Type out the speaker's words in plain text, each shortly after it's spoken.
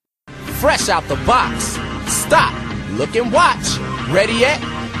fresh out the box. Stop, look and watch. Ready yet?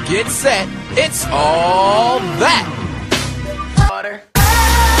 Get set. It's all that. Water.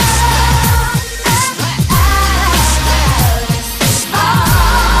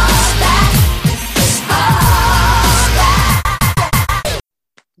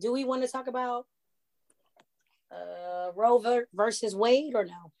 Do we want to talk about Roe versus Wade or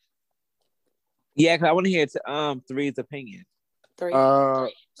no? Yeah, because I want to hear Three's opinion.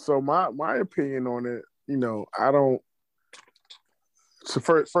 So my opinion on it, I don't. So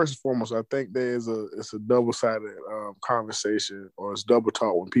first and foremost, I think it's a double-sided conversation, or it's double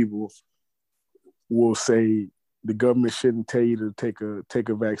talk when people will say the government shouldn't tell you to take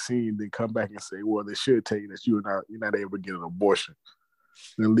a vaccine, then come back and say, well, they should tell you that you're not able to get an abortion,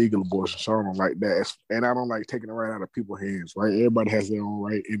 an illegal abortion. So I don't like that, and I don't like taking it right out of people's hands. Right, everybody has their own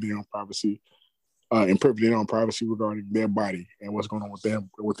right in their own privacy. And perfectly their own privacy regarding their body and what's going on with them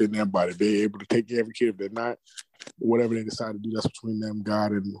within their body. They're able to take care of every kid. If they're not, whatever they decide to do, that's between them,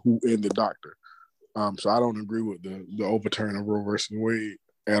 God, and the doctor. So I don't agree with the overturn of Roe versus Wade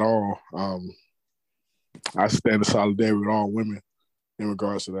at all. I stand in solidarity with all women in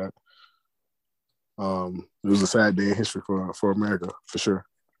regards to that. It was a sad day in history for America, for sure.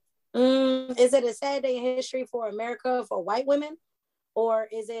 Is it a sad day in history for America for white women, or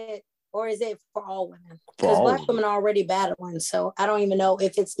is it for all women? Because black women are already battling, so I don't even know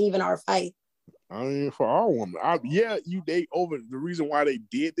if it's even our fight. I mean, for all women, the reason why they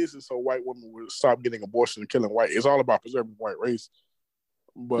did this is so white women would stop getting abortion and killing white. It's all about preserving white race,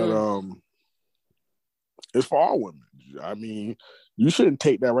 but it's for all women. I mean, you shouldn't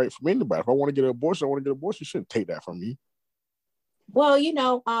take that right from anybody. If I want to get an abortion, I want to get an abortion. You shouldn't take that from me. Well,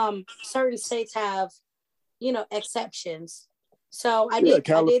 certain states have, exceptions. So I did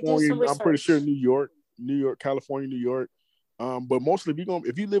do some research. I'm pretty sure New York, California, New York. But mostly,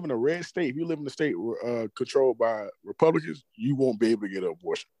 if you live in a red state, if you live in a state controlled by Republicans, you won't be able to get an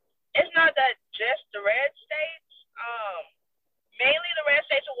abortion. It's not that just the red states. Mainly the red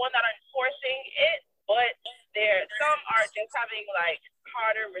states are one that are enforcing it, but some are just having like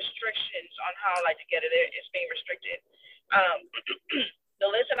harder restrictions on how to get it. It's being restricted. The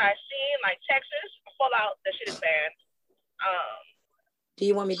list that I've seen, like Texas, full out, the shit is banned. Do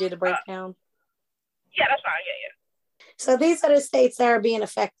you want me to do the breakdown? Yeah, that's fine. Yeah. So these are the states that are being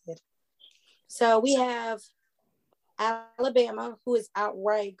affected. So we have Alabama, who is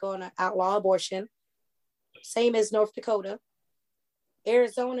outright going to outlaw abortion. Same as North Dakota.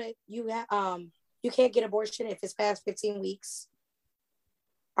 Arizona, you can't get abortion if it's past 15 weeks.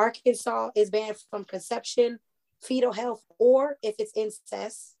 Arkansas is banned from conception, fetal health, or if it's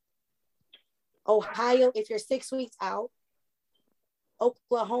incest. Ohio, if you're 6 weeks out.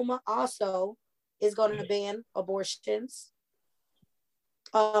 Oklahoma also is going to ban abortions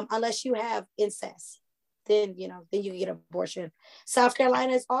unless you have incest. Then you can get an abortion. South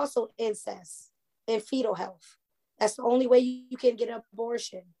Carolina is also incest and fetal health. That's the only way you can get an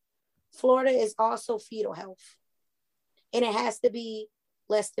abortion. Florida is also fetal health, and it has to be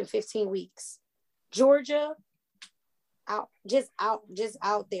less than 15 weeks. Georgia, out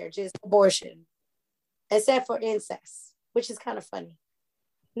there, just abortion, except for incest, which is kind of funny.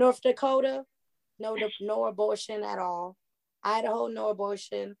 North Dakota, no abortion at all. Idaho, no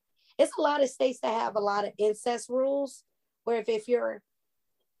abortion. It's a lot of states that have a lot of incest rules, where if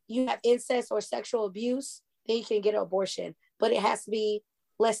you have incest or sexual abuse, then you can get an abortion, but it has to be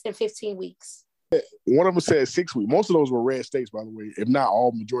less than 15 weeks. One of them said 6 weeks. Most of those were red states, by the way. If not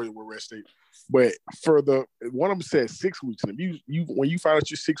all, majority were red states. But one of them said 6 weeks. And if you when you find out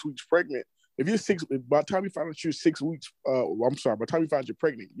you're 6 weeks pregnant, by the time you find out you're 6 weeks, by the time you find out you're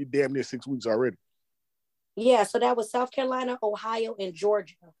pregnant, you're damn near 6 weeks already. Yeah, so that was South Carolina, Ohio, and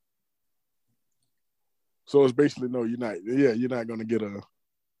Georgia. So it's basically you're not going to get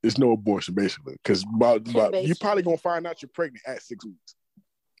it's no abortion, basically. Because you're probably going to find out you're pregnant at 6 weeks.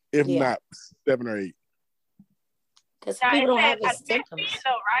 If not 7 or 8. Because people don't have the symptoms. 15,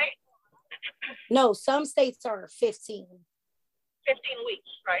 though, right? No, some states are 15. 15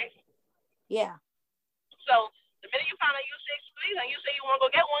 weeks, right? Yeah. So the minute you find out you're 6 weeks and you say you want to go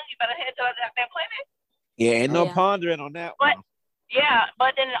get one, you better head to that clinic. Yeah, ain't no pondering on that one. Yeah,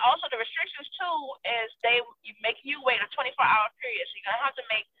 but then also the restrictions too is they making you wait a 24-hour period. So you're gonna have to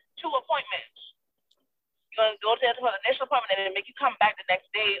make 2 appointments. You're gonna go to the initial appointment and then make you come back the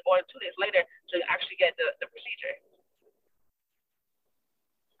next day or 2 days later to actually get the procedure.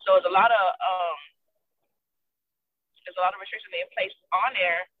 So there's a lot of restrictions in place on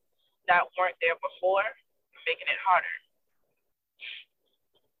there that weren't there before, making it harder.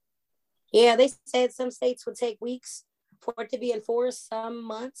 Yeah, they said some states would take weeks for it to be enforced some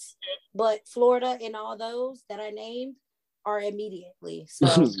months, but Florida and all those that I named are immediately. So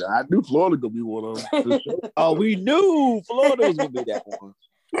I knew Florida gonna be one of them. For sure. Oh, we knew Florida was gonna be that one.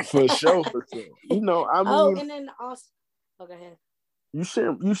 For sure. You know, I mean, and then also, go ahead.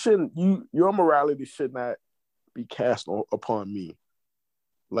 Your morality should not be cast upon me.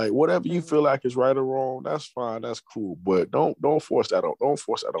 Like whatever you feel like is right or wrong, that's fine, that's cool. But don't force that on. Don't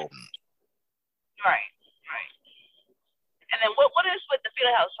force that on me. Right. And then what is with the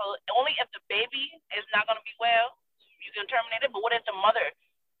fetal health? So only if the baby is not going to be well, you can terminate it. But what if the mother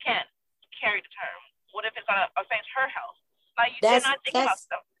can't carry the term? What if it's going to affect her health? Like they're not thinking about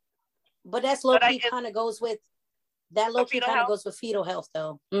stuff. But that's low key kind of goes with that. Low key kind of goes with fetal health,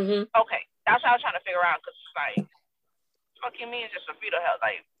 though. Mm-hmm. Okay, that's what I was trying to figure out because like. Fucking me is just a fetal health.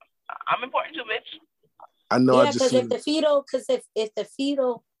 Like, I'm important too, bitch. I know. Yeah,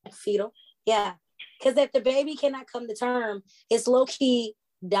 because if the baby cannot come to term, it's low key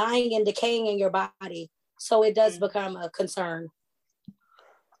dying and decaying in your body, so it does become a concern.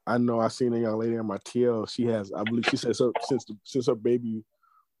 I know. I seen a young lady on my TL. She has, I believe, she said so since her baby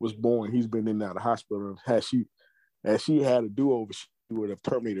was born, he's been in and out of the hospital. Had she had a do-over, she would have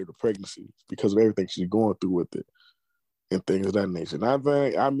terminated the pregnancy because of everything she's going through with it. And things of that nature.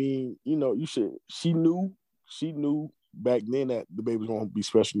 And I mean, you know, she knew back then that the baby was going to be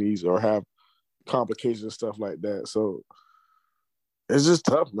special needs or have complications and stuff like that. So it's just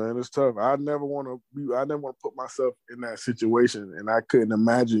tough, man. It's tough. I never want to put myself in that situation. And I couldn't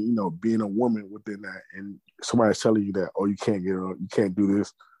imagine, you know, being a woman within that and somebody telling you that, oh, you can't you can't do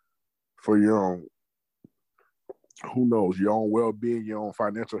this for your own, who knows, your own well-being, your own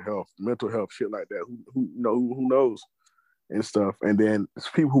financial health, mental health, shit like that. Who knows? And stuff. And then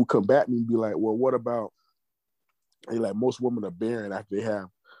people who come back and be like, well, what about, like most women are barren after they have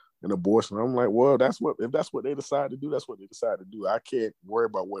an abortion. I'm like, well, if that's what they decide to do, that's what they decide to do. I can't worry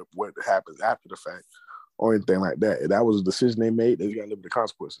about what happens after the fact or anything like that. If that was a decision they made, they got to live with the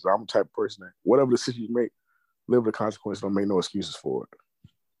consequences. I'm the type of person that whatever decision you make, live with the consequences. Don't make no excuses for it.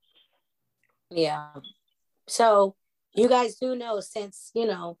 Yeah. So you guys do know, since, you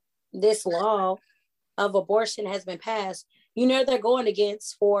know, this law of abortion has been passed, you know, they're going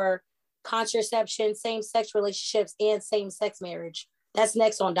against for contraception, same-sex relationships, and same-sex marriage. That's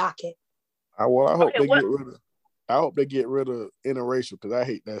next on docket. I hope they get rid of interracial, because I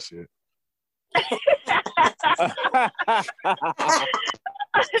hate that shit.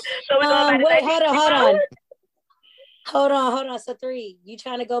 So we're going back Hold on. So 3, you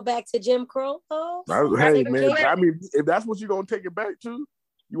trying to go back to Jim Crow? Hey, man, I mean, if that's what you're going to take it back to,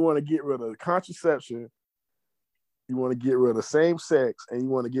 you want to get rid of contraception, you want to get rid of same sex, and you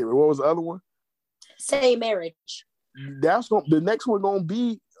want to get rid of, what was the other one? Same marriage. The next one going to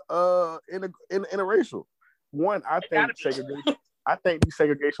be interracial. One, I think segregation. I think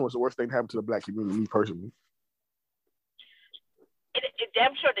segregation was the worst thing to happen to the black community, me personally. It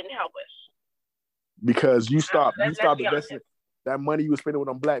damn sure didn't help us. Because you stop investing that money you were spending with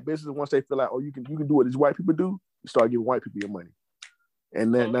them black businesses. Once they feel like, oh, you can do what these white people do, you start giving white people your money.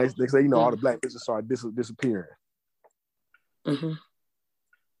 And then next thing you know, all the black businesses start disappearing. Mm-hmm.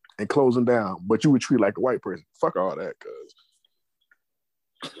 And closing down, but you would treat like a white person. Fuck all that, cuz.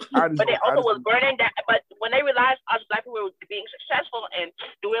 But they also was burning down. But when they realized us black people were being successful and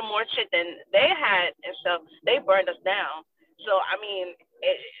doing more shit than they had and stuff, they burned us down. So I mean,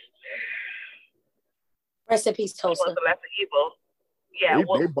 rest in peace, Tulsa. Was the lesser evil. Yeah,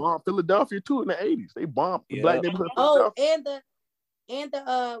 they bombed Philadelphia too in the 80s. They bombed the black neighborhood. Oh,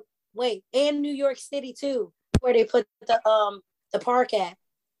 and New York City too, where they put the park at.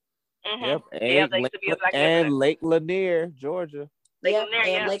 Mm-hmm. Yep, and Lake Lanier, Georgia.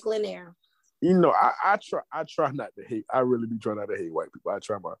 Lake Lanier. You know, I try not to hate. I really do try not to hate white people. I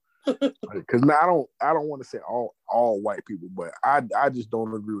try my because I don't want to say all white people, but I just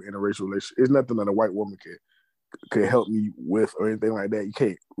don't agree with interracial relationships. It's nothing that a white woman could help me with or anything like that. You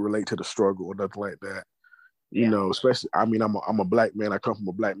can't relate to the struggle or nothing like that. You know, especially, I mean, I'm a black man. I come from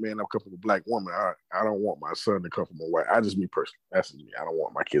a black man. I come from a black woman. I don't want my son to come from a white. I just me personally. That's me. I don't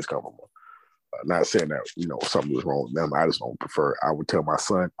want my kids to come from a. Not saying that, you know, something was wrong with them. I just don't prefer. I would tell my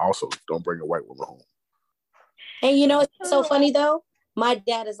son also, don't bring a white woman home. And you know, it's so funny though. My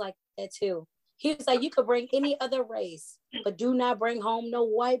dad is like that too. He was like, you could bring any other race, but do not bring home no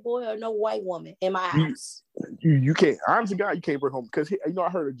white boy or no white woman in my house. You can't. Honestly, God, you can't bring home, because you know, I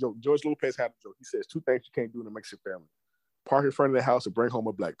heard a joke. George Lopez had a joke. He says 2 things you can't do in a Mexican family: park in front of the house and bring home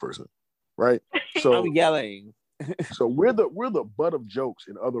a black person. Right? So I'm yelling. So we're the butt of jokes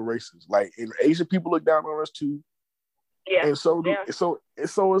in other races. Like, in Asian people look down on us too. Yeah. And so, Yeah. so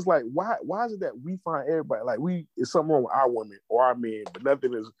it's like, why is it that we find everybody like it's something wrong with our women or our men, but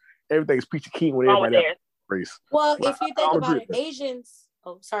everything's peachy keen with everybody else race. Well, But if you think about it, Asians.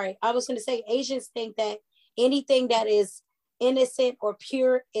 Oh, sorry, I was going to say Asians think that anything that is innocent or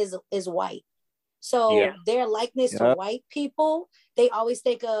pure is white. So their likeness to white people, they always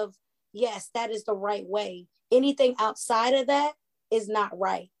think of, yes, that is the right way. Anything outside of that is not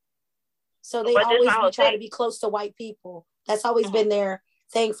right. So they always try to be close to white people. That's always been their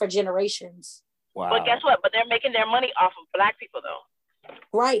thing for generations. Wow. But guess what? But they're making their money off of Black people, though.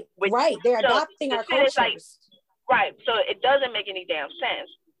 Right. They're adopting our cultures. Like, right. So it doesn't make any damn sense.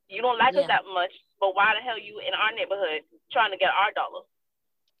 You don't like us that much, but why the hell you in our neighborhood trying to get our dollar?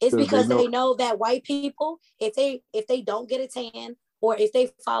 It's because they know that white people, if they don't get a tan or if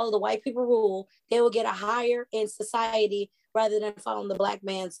they follow the white people rule, they will get a higher in society rather than following the Black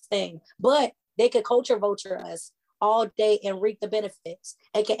man's thing. But they could culture vulture us all day and reap the benefits,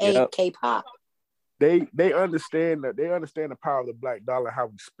 aka K-pop. They understand the power of the Black dollar and how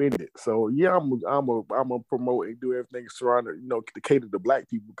we spend it. So yeah, I'm a promote and do everything surrounding, to cater to Black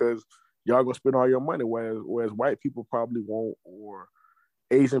people, because y'all gonna spend all your money, whereas white people probably won't, or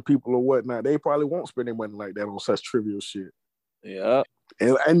Asian people or whatnot, they probably won't spend their money like that on such trivial shit. Yeah.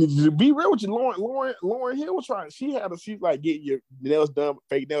 And to be real with you, Lauren Hill was trying. She's like getting your nails done,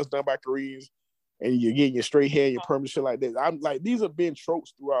 fake nails done by Koreans, and you're getting your straight hair, your permanent shit like that. I'm like, these have been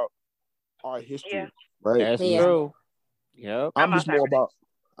tropes throughout our history, right? That's true. Yep. I'm just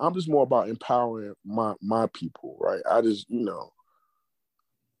more about empowering my people, right? I just, and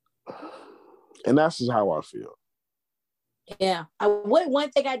that's just how I feel. Yeah.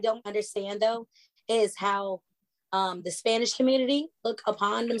 One thing I don't understand though is how the Spanish community look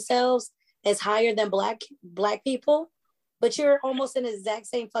upon themselves as higher than black people, but you're almost in the exact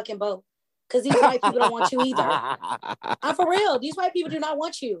same fucking boat, because these white people don't want you either. I'm for real. These white people do not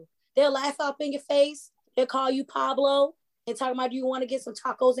want you. They'll laugh up in your face. They'll call you Pablo and talk about, do you want to get some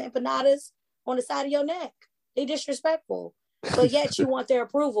tacos and empanadas on the side of your neck? They disrespectful, but yet you want their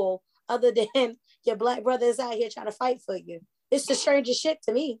approval, other than your Black brothers out here trying to fight for you. It's the strangest shit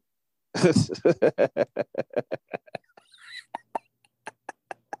to me.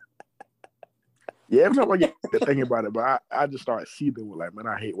 Yeah, every time I get thinking about it, but I just start seething with like, man,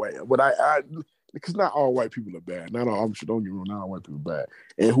 I hate white. But I because not all white people are bad. Not all, I'm sure, don't get me wrong, not all white people are bad.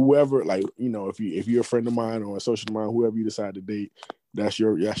 And whoever, like, if you're a friend of mine or a social of mine, whoever you decide to date, that's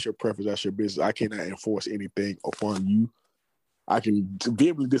your preference, that's your business. I cannot enforce anything upon you. I can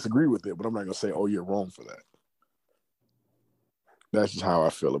vehemently disagree with it, but I'm not gonna say, oh, you're wrong for that. That's just how I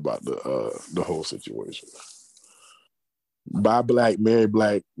feel about the whole situation. Buy Black, marry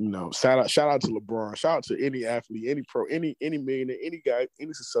Black. Shout out to LeBron. Shout out to any athlete, any pro, any millionaire, any guy,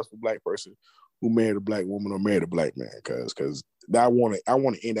 any successful Black person who married a Black woman or married a Black man. Because I want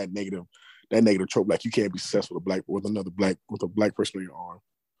to end that negative trope. Like, you can't be successful with a Black person on your arm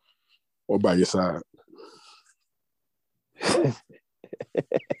or by your side. All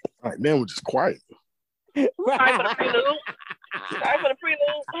right, now we're just quiet. Sorry for the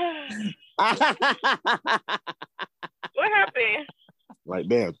prelude. What happened? Like,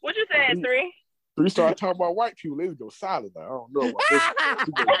 damn. What you saying, 3? 3 started talking about white people. They go silent. I don't know about this.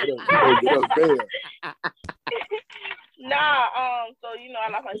 Get us bad. Nah, so I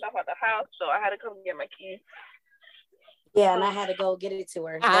locked myself out the house, so I had to come get my keys. Yeah, and I had to go get it to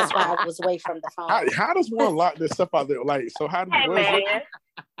her. That's why I was away from the phone. How does one lock this stuff out there? Like, so how do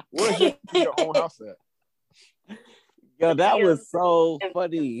where's your own house at? Yo, that was so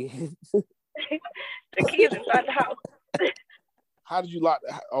funny. The key is inside the house. How did you lock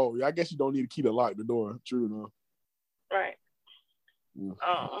the house? Oh, I guess you don't need a key to lock the door. True enough. Right.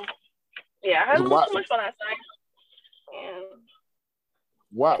 Yeah, I had a little too much fun last night. And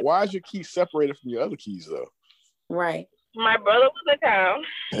why is your key separated from your other keys though? Right. My brother was in town.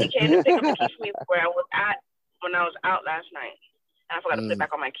 He came to pick up the key for me where I was at when I was out last night. And I forgot to put it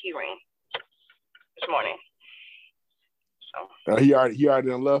back on my key ring this morning. So he already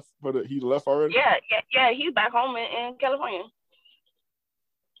done left he left already? Yeah, he's back home in California.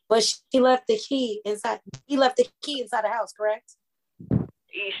 But he left the key inside the house, correct?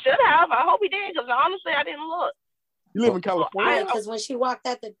 He should have. I hope he did, because honestly I didn't look. You live in California? Because when she walked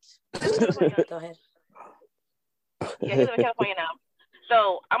out the go ahead. Yeah, he lives in California now.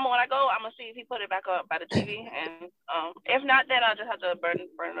 So when I go, I'm gonna see if he put it back up by the TV, and if not, then I'll just have to burn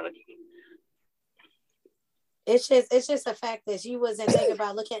another key. It's just a fact that you wasn't thinking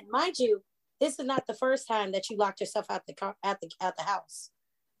about looking at. Mind you, this is not the first time that you locked yourself out the car at the house.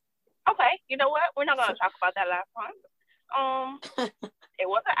 Okay, you know what? We're not gonna talk about that last time. It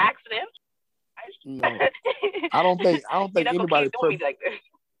was an accident. I don't think anybody like this.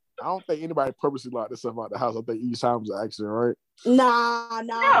 I don't think anybody purposely locked this stuff out the house. I think each time was an accident, right? Nah.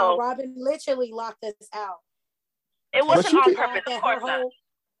 No. Robin literally locked us out. It wasn't on purpose, of course not.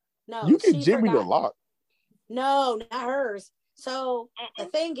 No, you can jimmy the lock. No, not hers. So the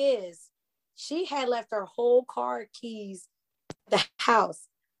thing is, she had left her whole car keys at the house.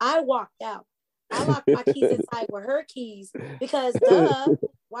 I walked out. I locked my keys inside with her keys because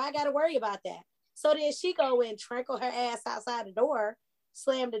why I gotta worry about that? So then she go and trickle her ass outside the door,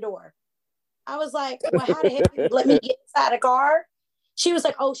 slam the door. I was like, well, how the heck you let me get inside the car? She was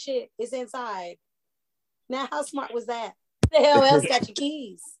like, oh shit, it's inside. Now how smart was that? Who the hell else got your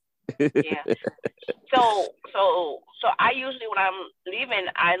keys? Yeah. So I usually when I'm leaving,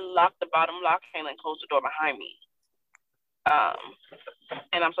 I lock the bottom lock and then close the door behind me.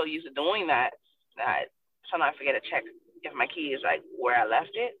 And I'm so used to doing that sometimes I forget to check if my key is like where I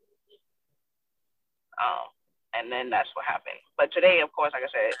left it. And then that's what happened. But today, of course, like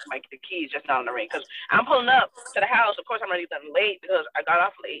I said, the key is just not on the ring because I'm pulling up to the house. Of course, I'm already done late because I got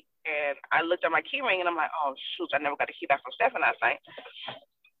off late, and I looked at my key ring and I'm like, oh shoot, I never got the key back from Stephen last night.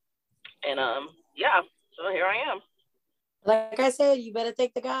 And yeah, so here I am. Like I said, you better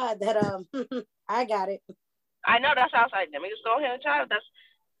thank the God that I got it. I know that's how I was like, let me just go ahead and try it. That's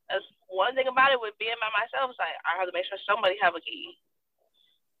one thing about it with being by myself. It's like I have to make sure somebody have a key.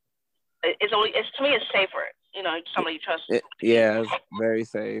 It's to me it's safer, somebody you trust. Yeah, it's very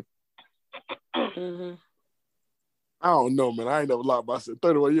safe. Mm-hmm. I don't know, man. I ain't never locked myself.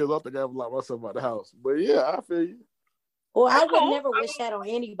 31 years, I think I ever locked myself out the house. But yeah, I feel you. Well, I would never wish that on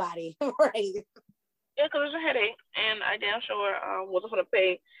anybody, right? Yeah, because it's a headache, and I damn sure wasn't going to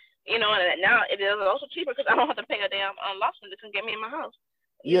pay, and now it is also cheaper because I don't have to pay a damn locksmith to come get me in my house.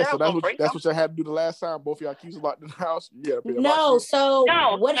 Yeah, so that's what I had to do the last time. Both of y'all keys were locked in the house. Yeah.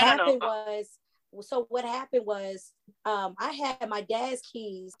 What happened was, I had my dad's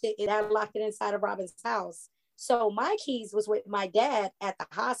keys and I locked it inside of Robin's house. So my keys was with my dad at the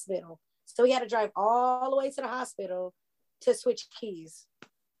hospital. So he had to drive all the way to the hospital to switch keys.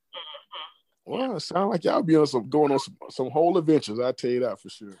 Well, it sounds like y'all be going on some whole adventures. I tell you that for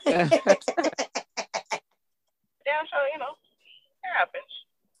sure. Damn, so it happens.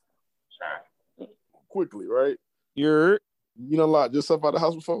 Quickly, right? You locked yourself out of the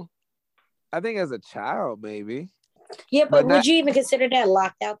house before? I think as a child, maybe. Yeah, but would you even consider that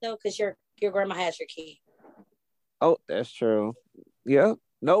locked out though? Because your grandma has your key. Oh, that's true. Yeah.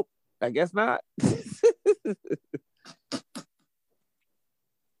 Nope. I guess not.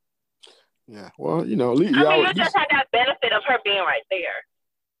 Yeah. Well, you just had that benefit of her being right there.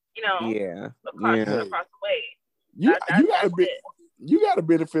 Yeah. Across the way. You got a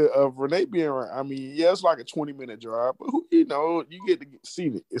benefit of Renee being right. I mean, yeah, it's like a 20-minute drive, but you get to see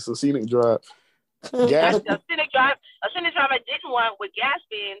it. It's a scenic drive. Gas. A scenic drive I didn't want with gas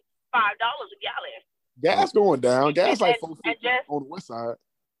being $5 a gallon. Gas going down. Gas like $4.50 on the west side.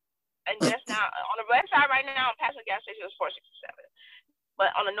 And just now on the west side right now, I'm past the gas station is $4.67.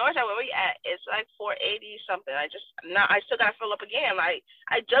 But on the north side where we at, it's like $4.80 something. I still gotta fill up again. Like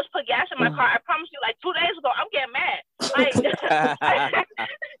I just put gas in my car. I promise you, like 2 days ago, I'm getting mad. Like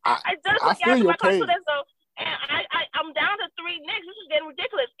I just put gas in my car 2 days ago, and I'm down to 3 nicks. This is getting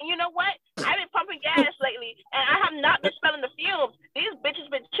ridiculous. And you know what? I've been pumping gas lately, and I have not been smelling the fumes. These bitches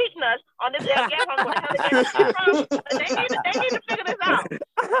been cheating us on this damn gas. I don't know where the hell they get it from. They need to figure this out.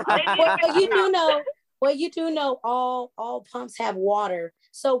 Well, you do know all pumps have water.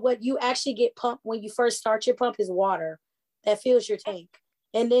 So what you actually get pumped when you first start your pump is water that fills your tank.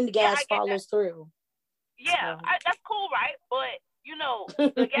 And then the gas follows through. Yeah, so. That's cool, right? But,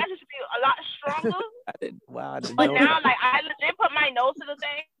 the gas used to be a lot stronger. But now, like, I legit put my nose to the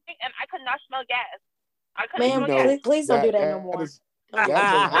thing, and I could not smell gas. I couldn't smell gas. Please don't do that no more.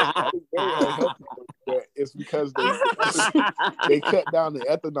 That is very unhealthy. It's because they cut down the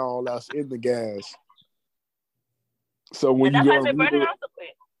ethanol that's in the gas. So when you go,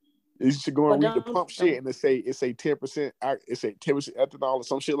 you should go and read the pump shit, and it say 10%. It say 10% ethanol or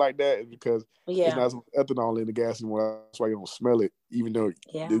some shit like that. It's because it's not some ethanol in the gas anymore. That's why you don't smell it, even though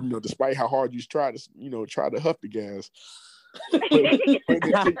despite how hard you try to huff the gas, put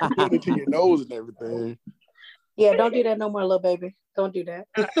it into your nose and everything. Yeah, don't do that no more, little baby. Don't do that.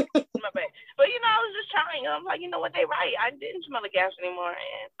 My bad. But I was just trying. I'm like, what, they right. I didn't smell the gas anymore,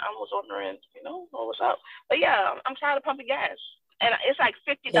 and I was wondering, what's up. But yeah, I'm tired of pumping gas, and it's like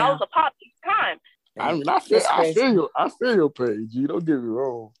 $50 a pop each time. I mean, I feel your pain. G. Don't get me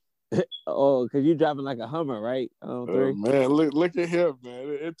wrong. Oh, because you're driving like a Hummer, right? Oh, man, look at him,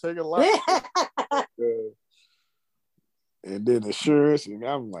 man. It take a lot. and then insurance, and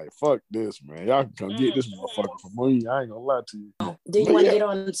I'm like, fuck this, man. Y'all can come get this motherfucker for me. I ain't gonna lie to you. Do you want to get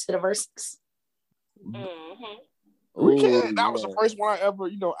on to the verses? We can. That was the first one I ever,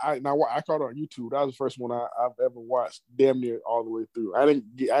 I caught it on YouTube. That was the first one I've ever watched, damn near all the way through. I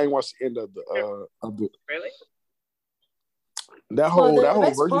didn't watch the end of the Really? That whole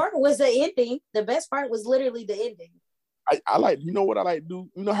best version. part was the ending. The best part was literally the ending. I like, you know what I like to do?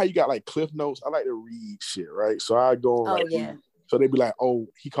 You know how you got like cliff notes? I like to read shit, right? So I go on read. So they be like, oh,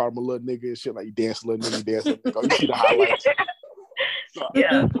 he called him a little nigga and shit, like you dance a little nigga, dance a little nigga. You see the highlights. So,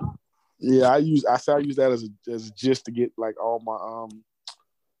 yeah. Yeah, I use that as a gist to get like all my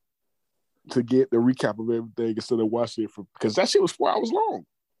to get the recap of everything instead of watching it because that shit was 4 hours long.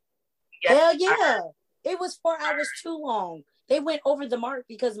 Hell yeah. It was 4 hours too long. They went over the mark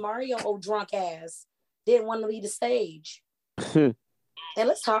because Mario, old drunk ass, didn't want to leave the stage. And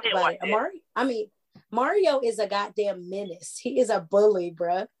let's talk about it. Mario is a goddamn menace. He is a bully,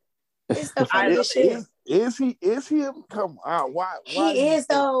 bruh. It's the funniest shit. Is he? Come on. Why he is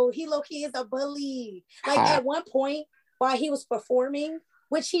though. He low-key is a bully. Like at one point while he was performing,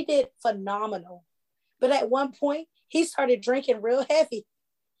 which he did phenomenal. But at one point he started drinking real heavy.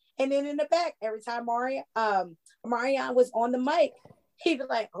 And then in the back, every time Marion was on the mic, he'd be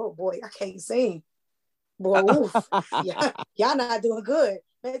like, oh boy, I can't sing. Boy, oof. Y'all not doing good.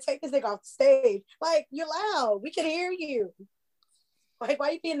 Man, take this nigga off the stage. Like, you're loud. We can hear you. Like,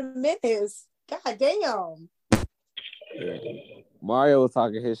 why you being a menace? God damn. Mario was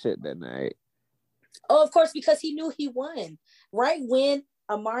talking his shit that night. Oh, of course, because he knew he won. Right when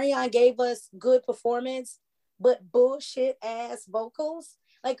Amarion gave us good performance, but bullshit ass vocals.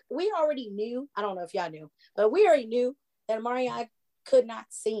 Like, we already knew, I don't know if y'all knew, but we already knew that Amarion could not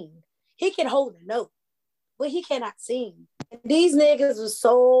sing. He can hold a note, but he cannot sing. And these niggas were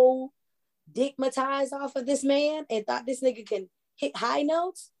so digmatized off of this man and thought this nigga can hit high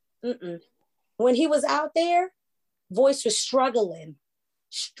notes. When he was out there, voice was struggling.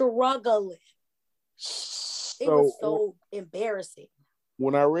 It was so embarrassing.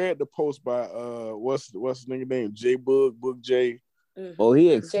 When I read the post by what's his name? J Bug J. Oh,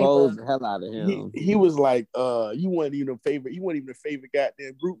 he exposed the hell out of him. He was like, you weren't even a favorite. You weren't even a favorite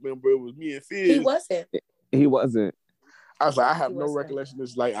goddamn group member. It was me and Fizz. He wasn't. I was like, I have no recollection.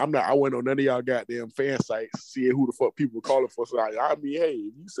 It's like I went on none of y'all goddamn fan sites seeing who the fuck people were calling for. So hey,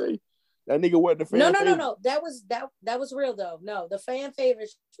 if you say that nigga wasn't a fan. No. That was real though. No, the fan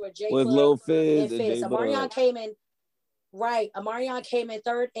favorites were J with Lil Fizz and Fizz. Amarion came in. Right. Amarion came in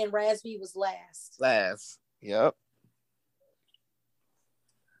third and Razby was last. Yep.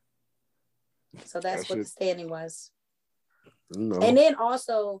 So that's what the standing was. No. And then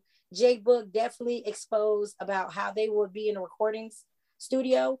also J Book definitely exposed about how they would be in a recordings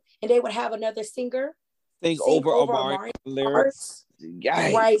studio and they would have another singer sing over Amarion lyrics.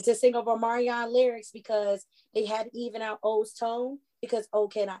 Right, to sing over Amarion lyrics because they had to even out O's tone because O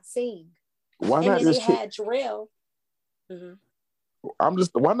cannot sing. Why not just had Jarrell.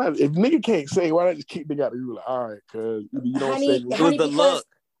 Why not? If nigga can't sing, why not just kick nigga out the rule? Like, all right, because you don't sing. It was the look.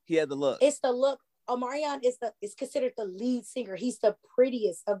 He had the look. It's the look. Omarion is considered the lead singer. He's the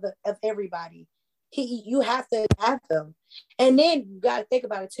prettiest of everybody. You have to have them. And then you gotta think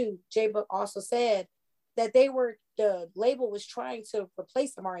about it too. J Book also said that the label was trying to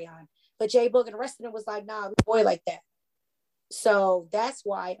replace Omarion, but J Book and the rest of them was like, nah, we boy like that. So that's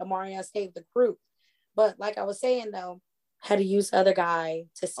why Omarion stayed with the group. But like I was saying though, had to use the other guy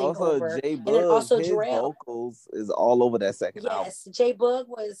to sing also, over. J And then also his Jarrell. vocals is all over that second album. Yes, J Bug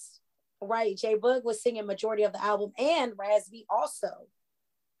was right. J Bug was singing majority of the album and Razby also.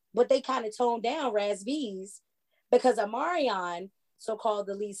 But they kind of toned down Razby's because Amarion, so-called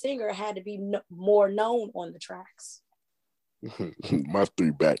the lead singer, had to be more known on the tracks. My 3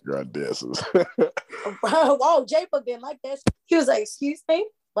 background dancers. Oh, J Bug didn't like that. He was like, excuse me?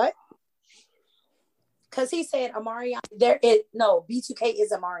 What? Because he said Amarion, B2K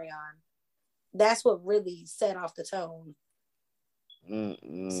is Amarion. That's what really set off the tone.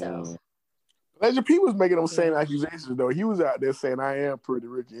 So Legend P was making them same accusations though. He was out there saying I am pretty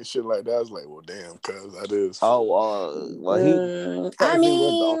Ricky and shit like that. I was like, well, damn, cuz that is.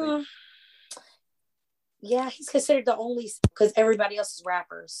 He's considered the only because everybody else is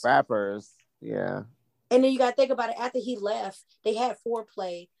rappers. Yeah. And then you gotta think about it. After he left, they had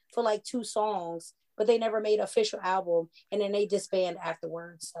foreplay for like 2 songs, but they never made an official album, and then they disbanded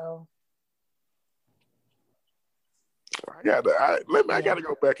afterwards. So I gotta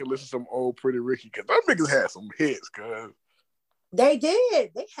go back and listen to some old Pretty Ricky because them niggas had some hits, cuz. They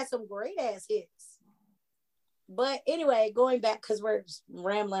did. They had some great ass hits. But anyway, going back because we're just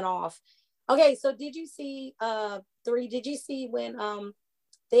rambling off. Okay, so did you see did you see when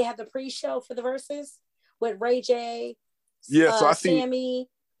they have the pre-show for the verses with Ray J, Yeah, so Sammy,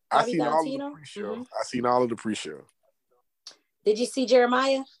 I Bobby seen all of the Valentino? pre-show. Mm-hmm. I seen all of the pre-show. Did you see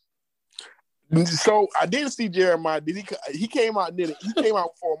Jeremiah? So I didn't see Jeremiah. Did he came out he came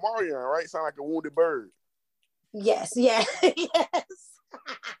out for Mario, right? Sound like a wounded bird. Yes, yes, yes.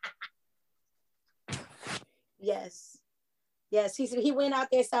 Yes. Yes. He went out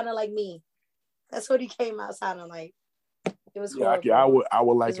there sounding like me. That's what he came out sounding like. It was horrible. Yeah, I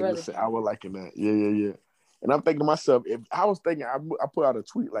would like it. Really I would like it that. Yeah. And I'm thinking to myself, if I was thinking, I put out a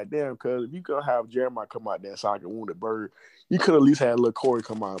tweet like, damn, because if you could have Jeremiah come out there and sound like a wounded bird, you could at least have Lil Corey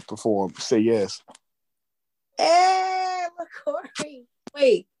come out and perform, say yes. Hey, Lil Corey.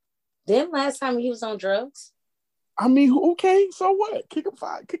 Wait, then last time he was on drugs? I mean, okay, so what? Kick him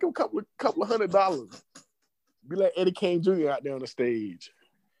a couple of $100. Be like Eddie Kane Jr. out there on the stage.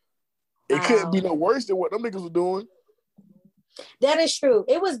 It couldn't be no worse than what them niggas were doing. That is true.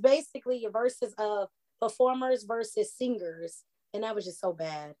 It was basically a versus of performers versus singers, and that was just so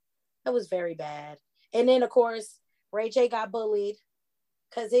bad. That was very bad. And then, of course, Ray J got bullied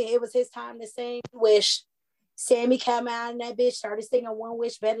because it was his time to sing Wish. Sammy came out and that bitch started singing One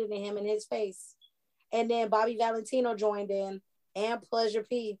Wish better than him in his face. And then Bobby Valentino joined in and Pleasure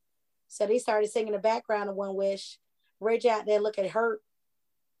P. So they started singing the background of One Wish. Ray J out there looking hurt.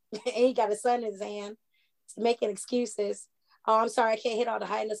 And he got a son in his hand, making excuses. Oh, I'm sorry, I can't hit all the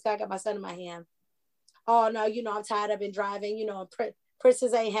high in the sky. I got my son in my hand. Oh, no, I'm tired. I've been driving.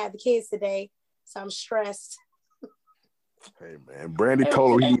 Princess ain't had the kids today, so I'm stressed. Hey, man, Brandy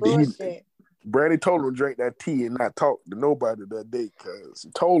told him Brandy told him to drink that tea and not talk to nobody that day because she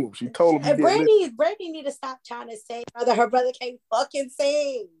told him. And Brandy need to stop trying to say her brother can't fucking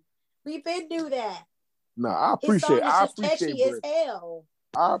sing. We've been do that. No, I appreciate catchy as hell.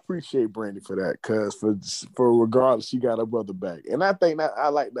 I appreciate Brandy for that because for regardless, she got her brother back, and I think that I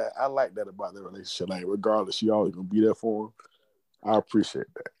like that about their relationship. Like regardless, she always gonna be there for him. I appreciate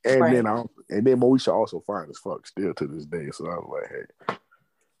that, and then Moesha also fine as fuck still to this day. So I was like, hey,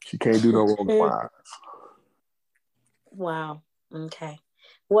 she can't do no wrong to mine. Wow. Okay.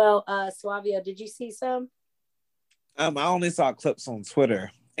 Well, Suavio, did you see some? I only saw clips on Twitter,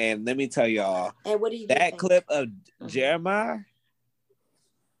 and let me tell y'all, and what do you that think? clip of Jeremiah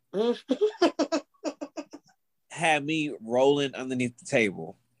had me rolling underneath the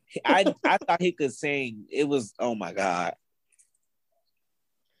table. I thought he could sing. It was, oh my God.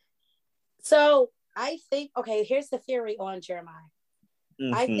 So I think, okay, here's the theory on Jeremiah.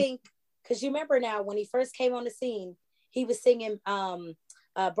 Mm-hmm. I think, because you remember now when he first came on the scene, he was singing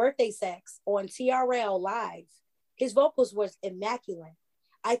Birthday Sex on TRL live. His vocals was immaculate.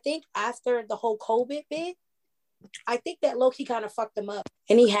 I think after the whole COVID bit, I think that low-key kind of fucked him up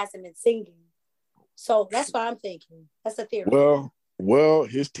and he hasn't been singing. So that's what I'm thinking. That's a theory. Well,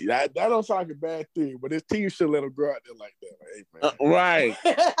 his team, that don't sound like a bad thing, but his team should let him go out there like that. Hey, man. Right.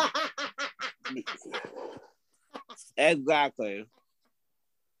 Exactly.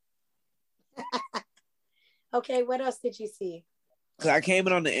 Okay, what else did you see? Because I came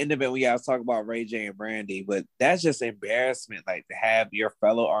in on the end of it when y'all was talking about Ray J and Brandy, but that's just embarrassment. Like to have your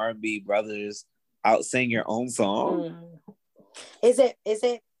fellow R&B brothers out sing your own song. Is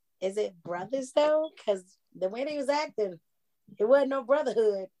it brothers though? Because the way they was acting, it wasn't no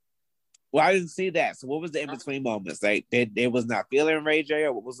brotherhood. Well, I didn't see that. So what was the in-between moments? Like they was not feeling Ray J,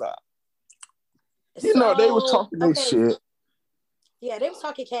 or what was up? They was talking their shit. Yeah, they was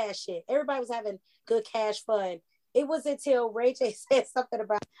talking cash shit. Everybody was having good cash fun. It was until Ray J said something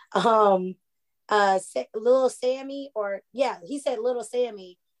about little Sammy, he said little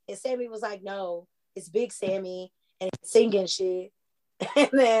Sammy, and Sammy was like, no, it's Big Sammy, and he's singing shit. And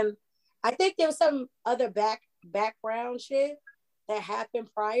then I think there was some other background shit that happened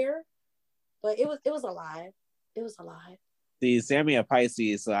prior, but it was a lie. It was a lie. See, Sammy a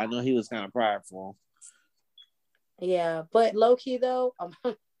Pisces, so I know he was kind of prideful. Yeah, but low key though,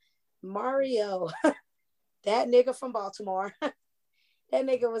 Mario, that nigga from Baltimore, that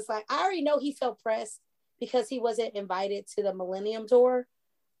nigga was like, I already know he felt pressed because he wasn't invited to the Millennium Tour.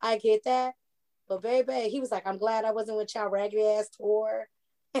 I get that. But baby, he was like, I'm glad I wasn't with y'all raggedy ass tour.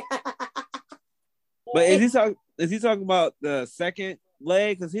 But is he talking about the second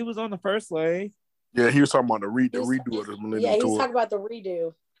leg? Because he was on the first leg. Yeah, he was talking about the redo of the Millennium Tour. Yeah, he was talking about the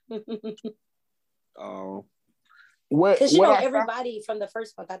redo. Oh. Because everybody from the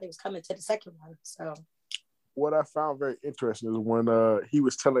first one thought they was coming to the second one. So what I found very interesting is when he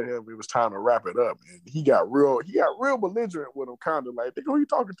was telling him it was time to wrap it up, and he got real belligerent with him, kind of like, who are you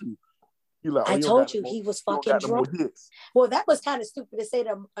talking to? He's like, oh, I you don't told got you no more, he was you don't fucking got no more drunk. hits. Well, that was kind of stupid to say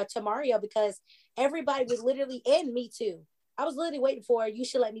to Mario because everybody was literally in Me Too. I was literally waiting for You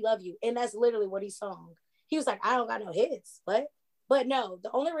Should Let Me Love You. And that's literally what he sung. He was like, I don't got no hits. But no,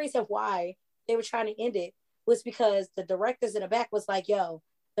 the only reason why they were trying to end it was because the directors in the back was like, yo,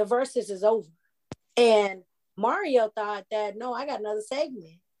 the verses is over. And Mario thought that, no, I got another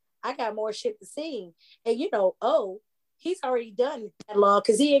segment. I got more shit to sing. And he's already done that long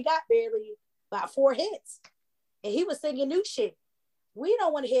because he ain't got barely about 4 hits. And he was singing new shit. We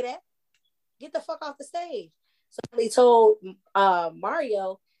don't want to hear that. Get the fuck off the stage. So they told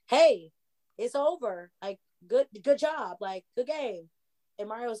Mario, hey, it's over. Like, good job. Like, good game. And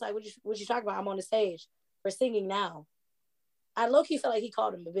Mario was like, what you talking about? I'm on the stage. We're singing now. I low-key felt like he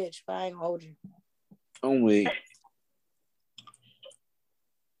called him a bitch, but I ain't gonna hold you. Oh, wait.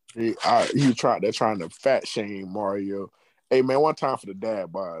 They're trying to fat shame Mario. Hey man, one time for the dad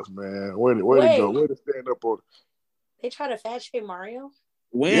bods, man. Where to go? Where to stand up on? They try to fat shame Mario?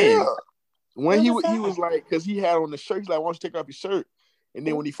 When? Yeah. When he that? was like, because he had on the shirt, he's like, why don't you take off your shirt? And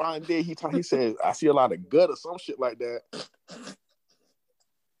then when he finally did, he said, I see a lot of gut or some shit like that.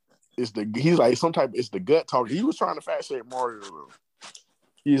 It's the gut talking. He was trying to fat shame Mario though.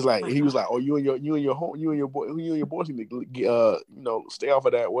 He was like, oh, you and your boys need to stay off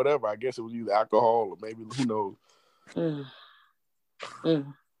of that, whatever. I guess it was either alcohol or maybe who knows.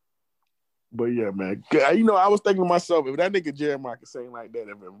 But yeah, man. I was thinking to myself, if that nigga Jeremiah can sing like that,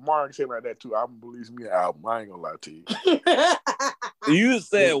 if Mario can sing like that too, I'm gonna release me an album. I ain't gonna lie to you. You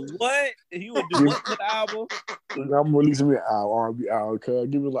said what? He would do what to the album? I'm releasing me an album, R&B album, cuz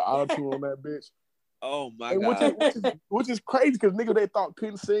give me a little auto-tune on that bitch. Oh my God. Which is crazy because nigga they thought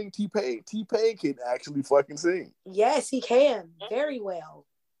couldn't sing. T-Pain can actually fucking sing. Yes, he can. Very well.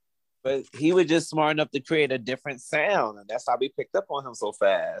 But he was just smart enough to create a different sound, and that's how we picked up on him so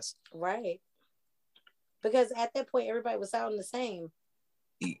fast. Right. Because at that point, everybody was sounding the same.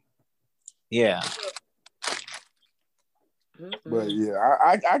 Yeah. But yeah,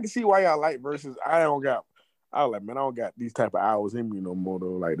 I can see why y'all like versus. I don't got these type of hours in me no more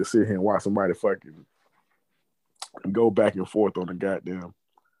though. Like to sit here and watch somebody fucking go back and forth on the goddamn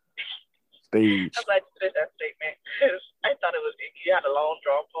stage. I'm glad you said that statement because I thought you had a long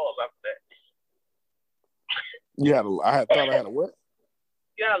drawn pause after that. I thought I had a what?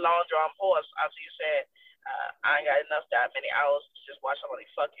 You had a long drawn pause after you said, I ain't got enough that many hours to just watch somebody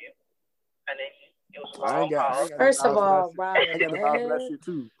fuck you. And then it was a long pause. First of all, Robin, I got that shit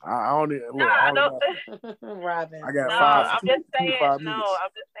too. I don't even look. Robin. I got I'm just saying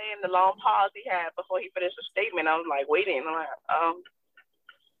the long pause he had before he finished the statement. I was like waiting. I'm like,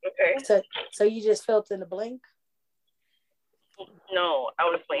 okay. So you just filled in the blank? No, I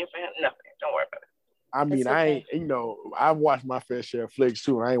was waiting for him. Nothing. Don't worry about it. I mean, I ain't, I've watched my fair share of flicks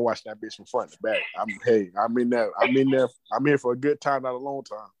too, and I ain't watched that bitch from front to back. I'm in there. I'm here for a good time, not a long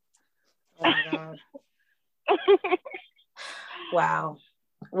time. Oh my God. Wow.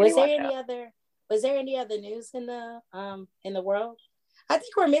 Was there any other news in the world? I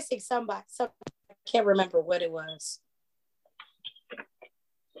think we're missing somebody. I can't remember what it was.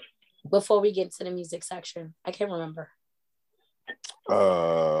 Before we get to the music section, I can't remember.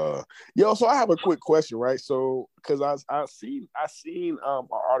 So I have a quick question, right? So because I seen an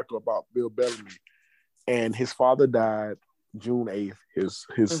article about Bill Bellamy, and his father died June 8th.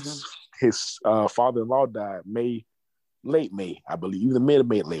 His father-in-law died late May, I believe, either mid or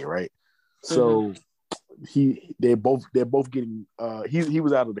late, right? So they're both getting he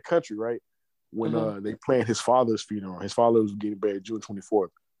was out of the country, right? When they planned his father's funeral. His father was getting buried June 24th.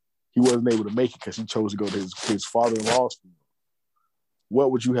 He wasn't able to make it because he chose to go to his father-in-law's funeral.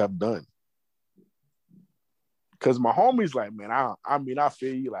 What would you have done? Because my homie's like, man, I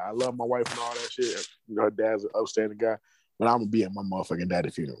feel you. Like, I love my wife and all that shit. Her dad's an upstanding guy, but I'm gonna be at my motherfucking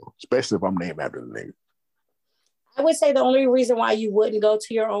daddy's funeral, especially if I'm named after the nigga. I would say the only reason why you wouldn't go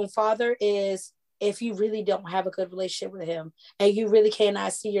to your own father is if you really don't have a good relationship with him and you really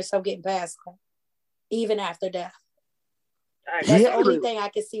cannot see yourself getting past him, even after death. That's the only thing I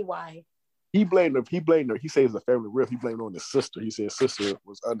can see why. He blamed her. He says it's a family rift. He blamed on his sister. He said his sister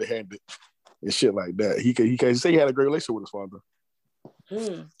was underhanded and shit like that. He say he had a great relationship with his father.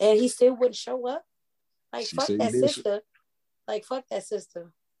 And he still wouldn't show up. Like, fuck that sister. Like, fuck that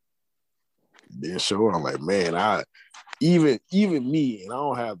sister. Didn't show up. I'm like, man, even me, and I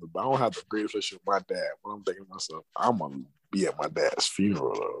don't have the greatest relationship with my dad. But I'm thinking to myself, I'm gonna be at my dad's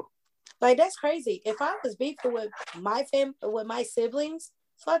funeral though. Like, that's crazy. If I was beefing with my family, with my siblings,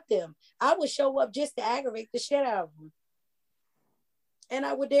 fuck them. I would show up just to aggravate the shit out of them. And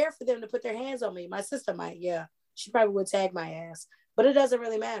I would dare for them to put their hands on me. My sister might, yeah. She probably would tag my ass. But it doesn't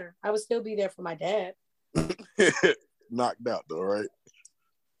really matter. I would still be there for my dad. Knocked out though, right?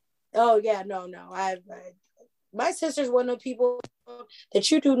 Oh yeah, no. My sister's one of the people that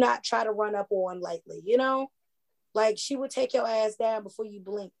you do not try to run up on lightly. You know, like she would take your ass down before you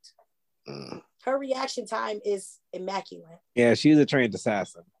blinked. Her reaction time is immaculate. Yeah, she's a trained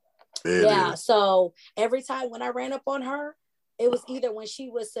assassin. Yeah, so every time when I ran up on her, it was either when she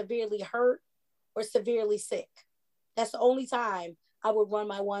was severely hurt or severely sick. That's the only time I would run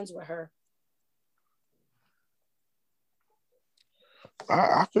my ones with her.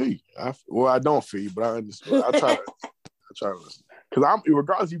 I feel you. Well, I don't feel you, but I understand. I try to listen. Because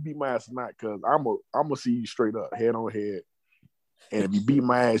regardless you beat my ass or not, because I'm gonna see you straight up, head on head. And if you beat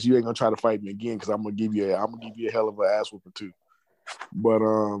my ass, you ain't gonna try to fight me again because I'm gonna give you a hell of an ass whooping too. But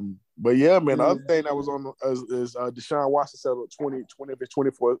yeah, man. The other thing that was on is Deshaun Watson settled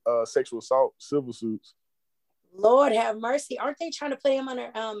 24 sexual assault civil suits. Lord have mercy. Aren't they trying to put him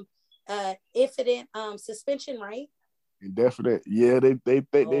under infinite suspension, right? Indefinite. Yeah, they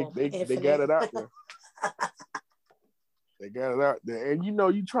got it out there. They got it out there. And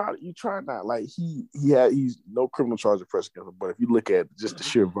you try not like he's no criminal charge of press against him. But if you look at just the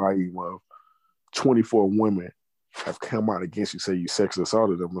sheer volume of 24 women have come out against you, say you sexually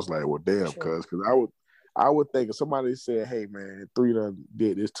assaulted them, it's like, well, damn, because I would think if somebody said, hey man, 3 of them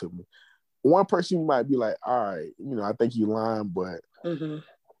did this to me, one person might be like, all right, I think you lying, but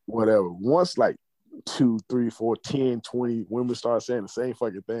whatever. Once like 2, 3, 4, 10, 20 women start saying the same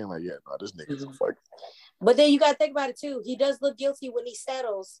fucking thing, like, yeah, no, this nigga's a fucking. But then you got to think about it too. He does look guilty when he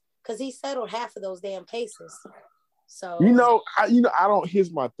settles, because he settled half of those damn cases. So I don't.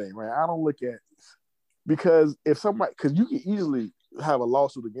 Here's my thing, right? I don't look at because because you can easily have a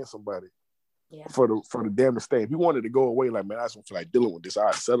lawsuit against somebody for the damage thing. If you wanted to go away, like, man, I just don't feel like dealing with this,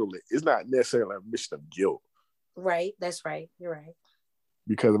 I settle it. It's not necessarily a mission of guilt. Right. That's right. You're right.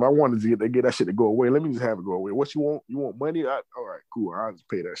 Because if I wanted to get that shit to go away, let me just have it go away. What you want? You want money? All right, cool. I'll just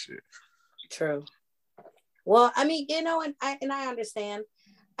pay that shit. True. Well, I mean, and I understand.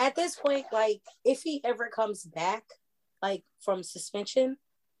 At this point, like, if he ever comes back, like, from suspension,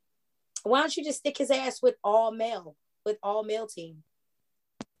 why don't you just stick his ass with all male team?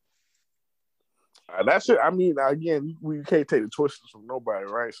 That's it. I mean, again, we can't take the choices from nobody,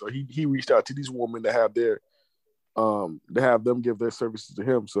 right? So he reached out to these women to have them give their services to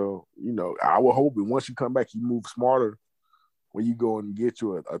him. So, I would hope that once you come back, you move smarter when you go and get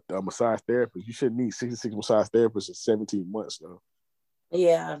you a massage therapist. You shouldn't need 66 massage therapists in 17 months, though.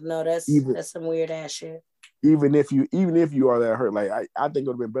 Yeah, no, that's some weird ass shit. Even if you are that hurt, like I think it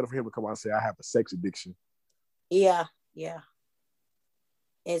would have been better for him to come out and say, I have a sex addiction. Yeah.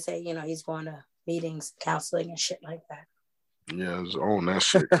 And say, he's going to meetings, counseling, and shit like that. Yeah, just own that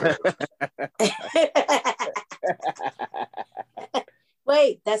shit.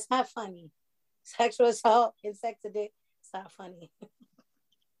 Wait, that's not funny. Sexual assault and sex addiction. It's not funny.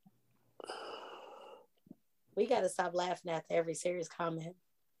 We got to stop laughing after every serious comment.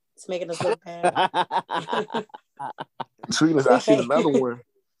 It's making us look bad. I seen another one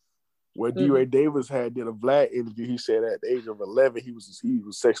where D.Ray Davis did a Vlad interview. He said at the age of 11, he was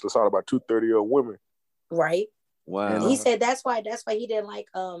sexually assaulted by 2 30-year-old women. Right. Wow. And he said that's why he didn't like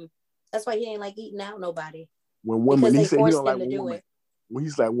eating out nobody. When women, he said he don't like to do it. When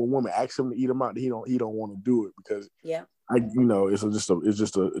he's like, when women ask him to eat him out, he don't want to do it because it's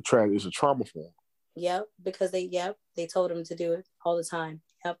just a trauma for him. Yep, because they told him to do it all the time.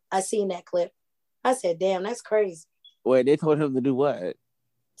 Yep, I seen that clip. I said, "Damn, that's crazy." Wait, they told him to do what?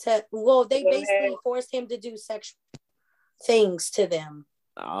 They basically forced him to do sexual things to them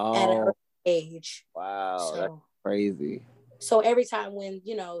at an early age. Wow, so, that's crazy. So every time when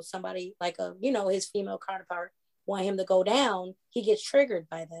somebody like his female counterpart want him to go down, he gets triggered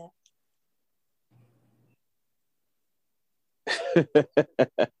by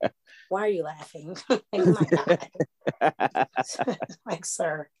that. Why are you laughing? Oh my God. Like,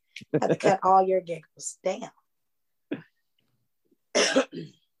 sir, I have to cut all your giggles. Damn.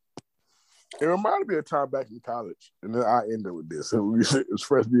 It reminded me of time back in college, and then I ended with this. So it was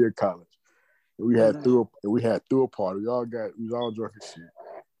freshman year in college. And we had threw a party. We was all drunk and shit.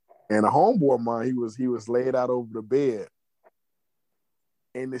 And a homeboy of mine, he was laid out over the bed,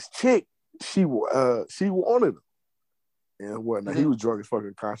 and this chick, she wanted him and whatnot. He was drunk as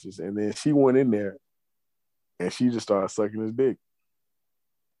fucking conscious, and then she went in there, and she just started sucking his dick,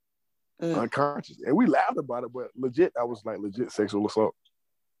 unconscious. And we laughed about it, but legit, I was like legit sexual assault.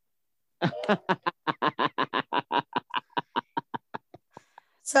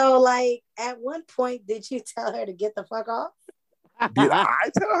 So, like, at one point, did you tell her to get the fuck off? Did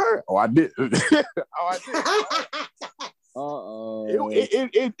I tell her? Oh, I did. Oh, I did.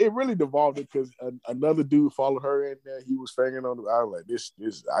 It really devolved because another dude followed her in there. He was fanging on the. I was like, this.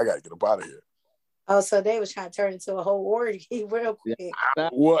 I gotta get up out of here. Oh, so they was trying to turn into a whole orgy real quick.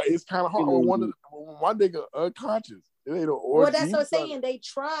 Well, it's kind of hard. One nigga unconscious. It ain't an orgy. Well, that's what I'm saying. They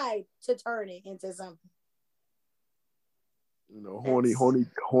tried to turn it into something. You know,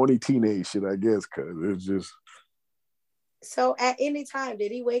 horny teenage shit, I guess, because it's just. So, at any time,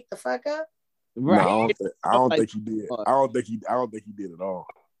 did he wake the fuck up? Right. No, I don't think he did. I don't think he did at all.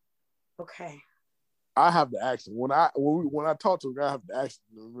 Okay. I have to ask him when I talk to him. I have to ask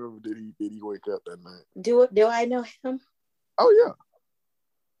him to remember did he wake up that night? Do I know him? Oh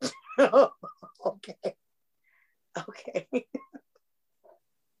yeah. Okay.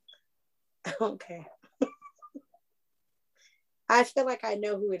 Okay. I feel like I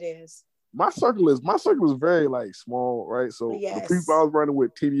know who it is. My circle is very like small, right? So the people I was running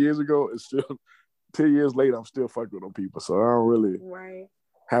with 10 years ago is still 10 years later. I'm still fucking with them people, so I don't really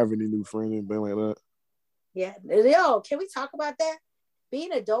have any new friends, anything like that. Yeah, yo, can we talk about that?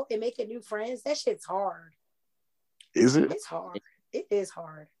 Being adult and making new friends, that shit's hard. Is it? It's hard. It is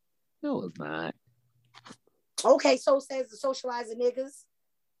hard. No, it's not. Okay, so says the socializing niggas.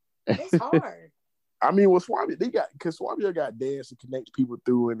 It's hard. I mean, with Swabia, because Swabia got dance to connect people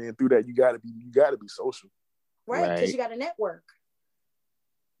through, and then through that you gotta be social, right? Because you got a network.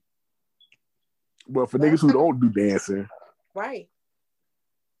 But for niggas who don't do dancing, right?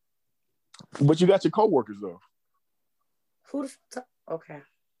 But you got your coworkers though. Okay.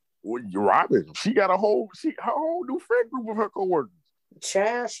 Well, Robin, she got her whole new friend group of her coworkers.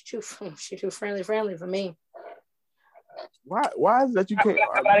 Child, she too friendly for me. Why is that you can't?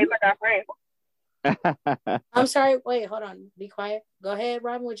 Nobody's like our friends. I'm sorry. Wait, hold on. Be quiet. Go ahead,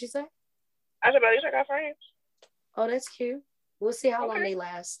 Robin. What'd you say? I said, nobody's like our friends. Oh, that's cute. We'll see how long they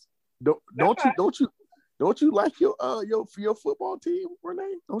last. Don't you like your football team,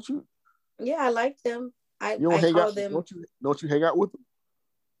 Renee? Don't you? Yeah, I like them. I hang call out, them. Don't you hang out with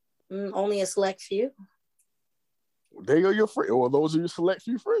them? Only a select few. They are your friends. Well, those are your select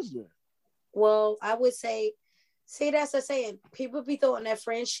few friends then. Well, I would say, that's the saying. People be throwing that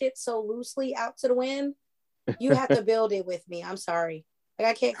friendship so loosely out to the wind. You have to build it with me. I'm sorry. Like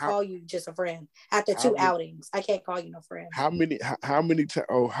I can't call you just a friend. After two outings, I can't call you no friend. How many times?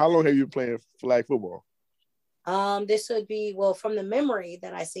 Oh, how long have you been playing flag football? This would be from the memory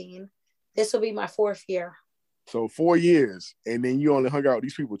that I seen. This will be my 4th year. So 4 years, and then you only hung out with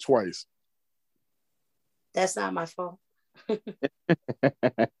these people twice. That's not my fault. That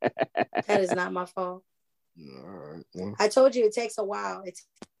is not my fault. All right. Well. I told you it takes a while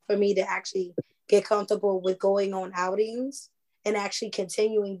for me to actually get comfortable with going on outings and actually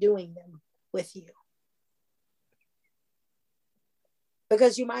continuing doing them with you.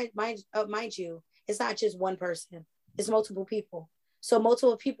 Because you mind you, it's not just one person. It's multiple people. So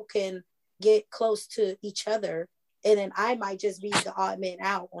multiple people can get close to each other, and then I might just be the odd man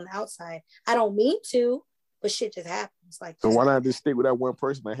out on the outside. I don't mean to, but shit just happens. Like, so why not just stick with that one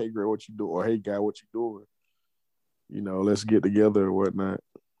person? Like, hey girl, what you doing? Or hey guy, what you doing? You know, let's get together or whatnot.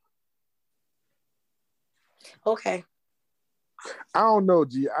 Okay. I don't know,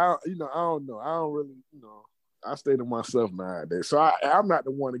 G. I don't know. I don't really, I stay to myself nowadays. So I'm not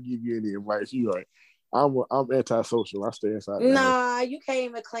the one to give you any advice. You right. I'm antisocial. I stay inside. Nah, you can't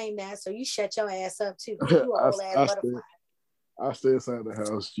even claim that. So you shut your ass up too. You a whole ass butterfly. I stay inside the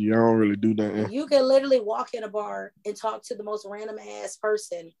house. G. I don't really do that. You can literally walk in a bar and talk to the most random ass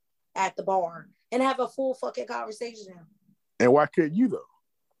person at the bar and have a full fucking conversation. And why couldn't you though?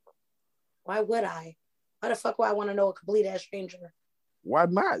 Why would I? Why the fuck would I want to know a complete ass stranger? Why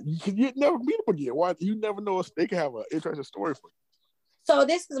not? You'd never meet them again. Why? You never know if they can have an interesting story for you. So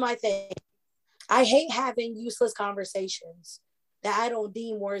this is my thing. I hate having useless conversations that I don't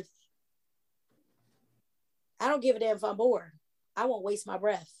deem worthy. I don't give a damn if I'm bored. I won't waste my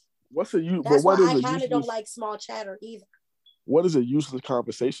breath. What's a use? That's why I kind of don't like small chatter either. What is a useless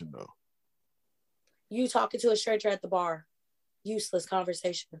conversation though? You talking to a stranger at the bar. Useless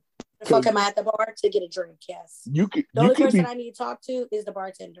conversation. The fuck am I at the bar to get a drink? Yes. The only person I need to talk to is the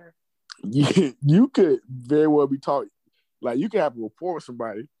bartender. You could very well be talking. Like you could have a rapport with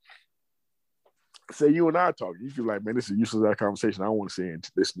somebody. Say you and I are talking. You feel like, man, this is a useless conversation. I don't want to sit and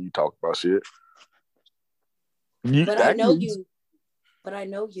listen to you talk about shit. But I know you.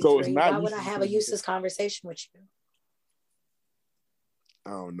 So why would I have a useless conversation with you? I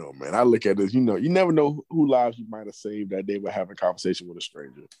don't know, man. I look at this, you never know who lives you might have saved that day by having a conversation with a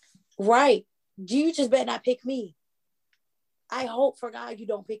stranger. Right. You just better not pick me. I hope for God you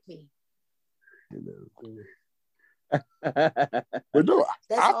don't pick me. But no,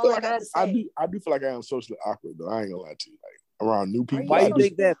 That's I all feel I like got to say. I do feel like I am socially awkward though. I ain't gonna lie to you. Like around new people. Why you socially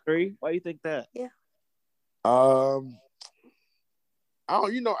think that, Three? Why you think that? Yeah. I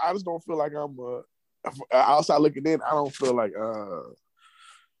don't. You know, I just don't feel like I'm outside looking in. I don't feel like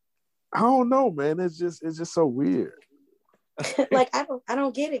I don't know, man. It's just so weird. Like I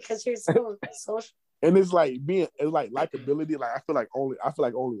don't get it because you're so social. And it's like likability. Like I feel like only a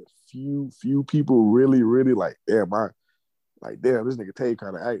few people really like damn this nigga Tay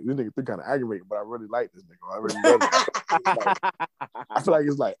kind of this nigga kind of aggravating, but I really like this nigga. I really love it. I feel like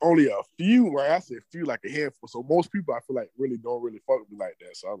it's like only a few. Like I said, few like a handful. So most people I feel like really don't really fuck with me like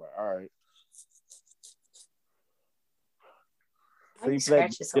that. So I'm like, all right. So you feel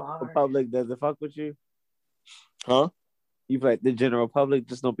like the public doesn't fuck with you? Huh? You feel like the general public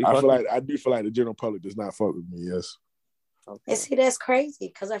just don't be I fucking? I do feel like the general public does not fuck with me, yes. Okay. And see, that's crazy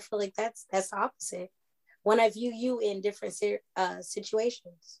because I feel like that's the opposite. When I view you in different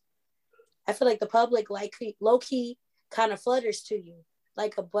situations, I feel like the public like low key kind of flutters to you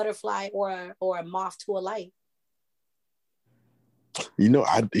like a butterfly or a moth to a light. You know,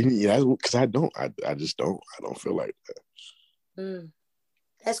 because I don't feel like that.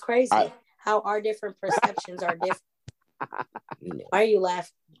 That's crazy. How our different perceptions are different. Why are you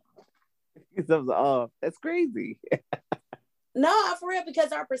laughing? That's crazy. No, for real,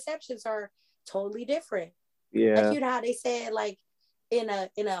 because our perceptions are totally different. Yeah. Like you know how they said, like in a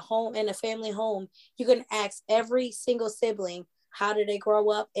family home, you can ask every single sibling how did they grow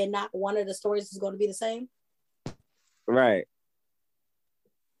up, and not one of the stories is going to be the same. Right.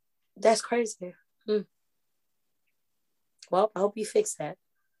 That's crazy. Well, I hope you fix that.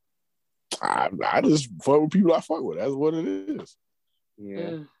 I just fuck with people I fuck with. That's what it is.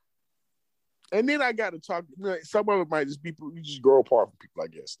 Yeah. And then I got to talk. You know, some of it might just be you just grow apart from people. I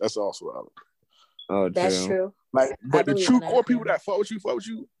guess that's also out. Oh, that's true. Like, but the true core people that fuck with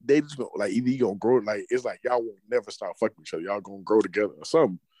you, they just go like either you gonna grow. Like it's like y'all won't never stop fucking with each other. Y'all gonna grow together or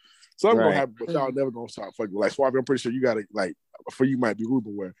something. Something gonna happen, but y'all never gonna stop fucking. Like Swabby, I'm pretty sure you gotta like for you might be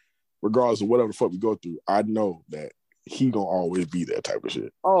Ruben where regardless of whatever the fuck we go through, I know that he gonna always be that type of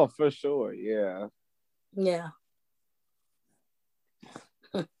shit. Oh, for sure. Yeah. Yeah.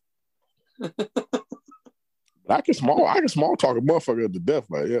 I can small talk a motherfucker to death.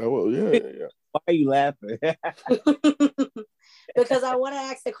 Like, yeah. Why are you laughing? Because I want to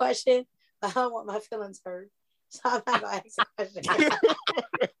ask the question, but I don't want my feelings hurt. So I'm not gonna ask the question.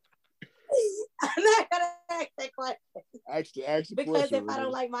 I'm not gonna ask that question. Actually, because question, if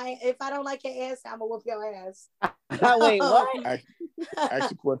I don't like your answer, I'm gonna whoop your ass. Wait, what? Ask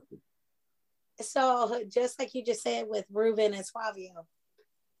the question. So just like you just said with Ruben and Suavio,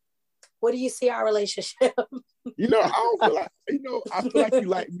 what do you see our relationship? You know, I don't feel like, I feel like you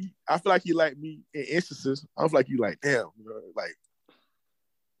like me. I feel like you like me in instances. I feel like you like, damn, like,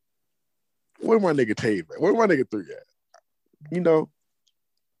 where my nigga Tave at? Where my nigga 3 at?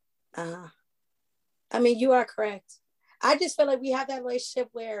 I mean, you are correct. I just feel like we have that relationship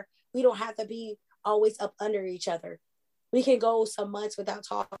where we don't have to be always up under each other. We can go some months without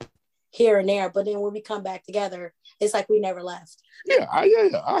talking here and there, but then when we come back together, it's like we never left. Yeah,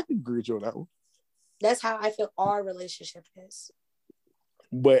 I can agree with you on that one. That's how I feel our relationship is.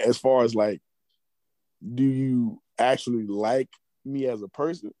 But as far as like, do you actually like me as a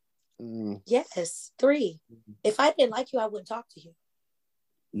person? Yes, 3. If I didn't like you, I wouldn't talk to you.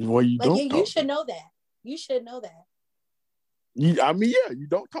 Well, you don't. You should know that. You should know that. You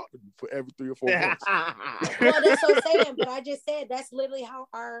don't talk to me for every 3 or 4 months. Well, that's what I'm saying. But I just said that's literally how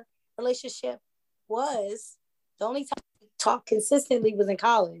our relationship was. The only time we talked consistently was in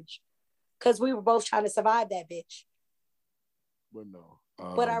college because we were both trying to survive that bitch. But no.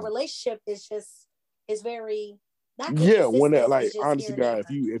 But our relationship is very not consistent. When that, like, honestly, guys,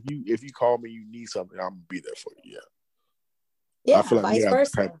 if you call me, you need something, I'm gonna be there for you. Yeah, I feel like vice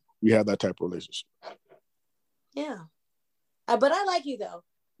versa. We have that type of relationship. Yeah, but I like you though.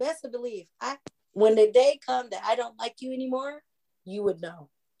 Best to believe. When the day comes that I don't like you anymore, you would know.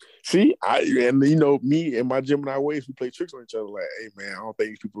 See, me and my Gemini ways, we play tricks on each other. Like, hey man, I don't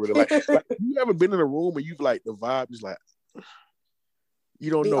think these people really like. You ever been in a room and you've like the vibe is like, you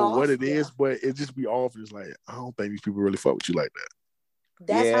don't know what it is, but it just be off. It's like, I don't think these people really fuck with you like that.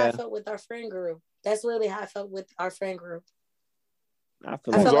 That's how I felt with our friend group. That's literally how I felt with our friend group. I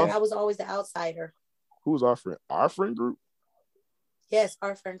felt like I was always the outsider. Who's our friend? Our friend group? Yes,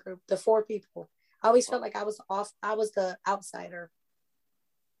 our friend group. The 4 people. I always felt like I was the outsider.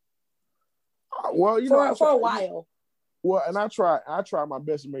 Well, for a while. Well, and I try my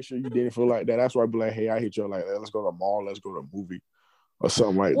best to make sure you didn't feel like that. That's why I be like, hey, I hit you like, let's go to the mall, let's go to a movie. or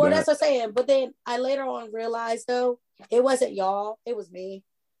something like Well, that. that's what I'm saying. But then I later on realized though, it wasn't y'all, it was me.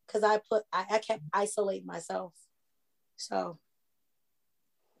 Because I kept isolating myself. So,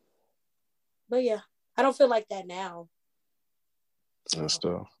 but yeah, I don't feel like that now. And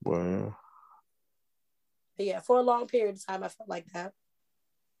stuff. But yeah. But yeah, for a long period of time, I felt like that.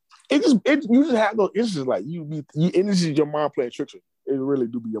 You just have those. It's just like and this is your mind playing tricks on you. It really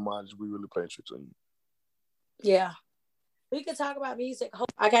do be your mind just be really playing tricks on you. Yeah, we could talk about music.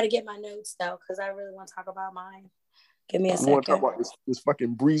 I got to get my notes though because I really want to talk about mine. Give me a second. You want to talk about this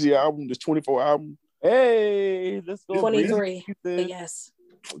fucking Breezy album, this 24 album? Hey, let's go. 23. But yes.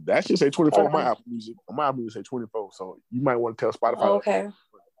 That should say 24 on my Apple Music. On my Apple Music say 24. So you might want to tell Spotify. Oh, okay.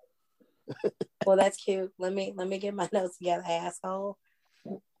 Well, that's cute. Let me get my notes together, asshole.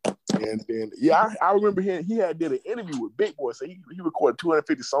 And then I remember he had did an interview with Big Boy. So he recorded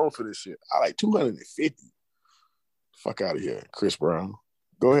 250 songs for this shit. I like 250. Fuck out of here, Chris Brown.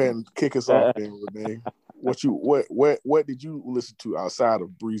 Go ahead and kick us off, then, Renee. What did you listen to outside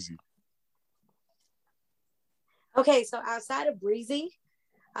of Breezy? Okay, so outside of Breezy,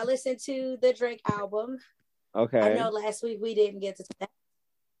 I listened to the Drake album. Okay. I know last week we didn't get to that.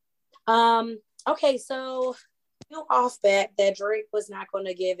 Okay, so off that Drake was not going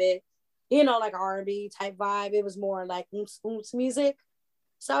to give it, like R&B type vibe. It was more like oomph music.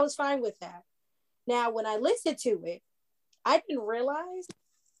 So I was fine with that. Now, when I listened to it, I didn't realize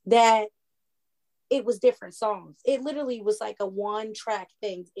that it was different songs. It literally was like a one-track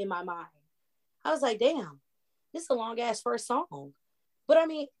thing in my mind. I was like, damn, this is a long-ass first song. But I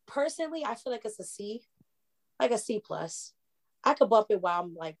mean, personally, I feel like it's a C, like a C+. I could bump it while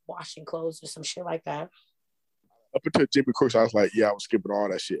I'm like washing clothes or some shit like that. Up until Jimmy Crooks, I was like, yeah, I was skipping all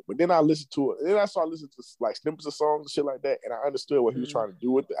that shit. But then I listened to it. And then I started listening to like snippets of songs and shit like that. And I understood what he was trying to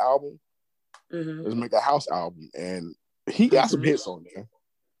do with the album. It was make a house album. And he got some hits on there.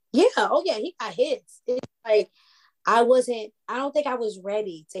 Yeah. Oh, yeah. He got hits. It's like, I don't think I was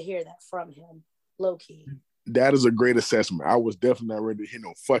ready to hear that from him, low key. That is a great assessment. I was definitely not ready to hear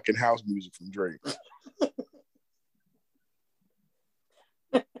no fucking house music from Drake.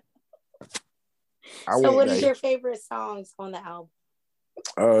 So what is your favorite songs on the album?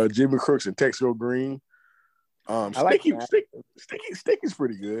 Jimmy Crooks and Tex Go Green. Sticky's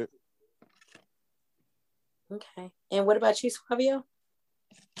pretty good. Okay. And what about you, Suavio?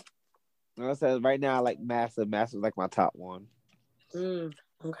 I said right now I like Massive. Massive is like my top one. Okay.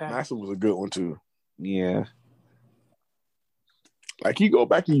 Massive was a good one too. Yeah. Like you go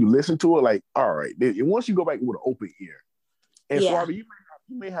back and you listen to it, like, all right. And once you go back with an open ear. And Suavio,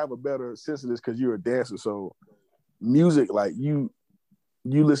 you may have a better sense of this because you're a dancer. So music, like you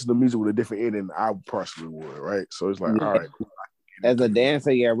listen to music with a different ear than I personally would, right? So it's like, all right. As a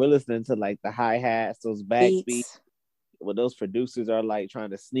dancer, yeah, we're listening to like the hi-hats, those backbeats. What those producers are like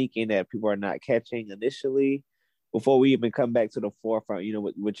trying to sneak in that people are not catching initially before we even come back to the forefront,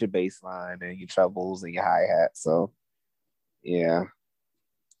 with your bass line and your trebles and your hi-hat. So yeah,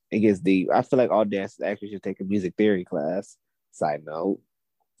 it gets deep. I feel like all dancers actually should take a music theory class. Side note.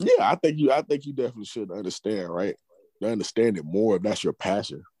 Yeah, I think you definitely should understand, right? You understand it more if that's your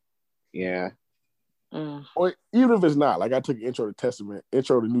passion. Yeah. Or even if it's not, like I took an intro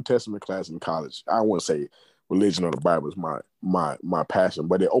to New Testament class in college. I wouldn't say religion or the Bible is my passion,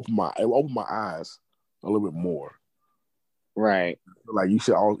 but it opened my eyes a little bit more. Right. Like any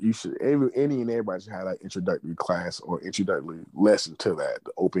and everybody should have like introductory class or introductory lesson to that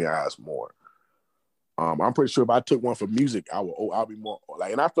to open your eyes more. I'm pretty sure if I took one for music, I'll be more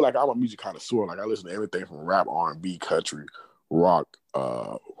like, and I feel like I'm a music connoisseur. Like I listen to everything from rap, R&B, country, rock,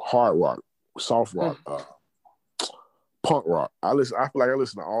 hard rock, soft rock, punk rock. I feel like I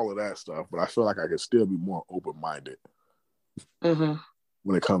listen to all of that stuff, but I feel like I can still be more open-minded when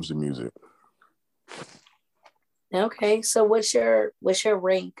it comes to music. Okay, so what's your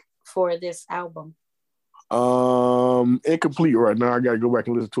rank for this album? Incomplete right now. I gotta go back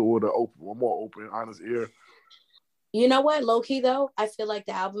and listen to it with one more open, honest ear. You know what, low key though, I feel like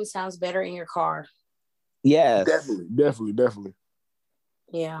the album sounds better in your car. Yes, definitely.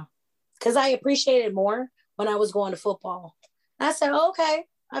 Yeah, because I appreciate it more when I was going to football. And I said, okay,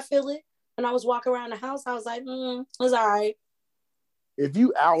 I feel it. When I was walking around the house, I was like, it's all right. If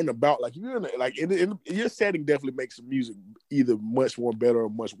you out and about, like you're in your setting, definitely makes the music either much more better or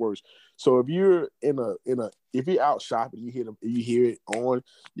much worse. So if you're if you're out shopping, you hear it on,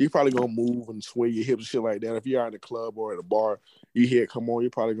 you're probably gonna move and sway your hips and shit like that. If you're out in the club or at a bar, you hear it come on, you're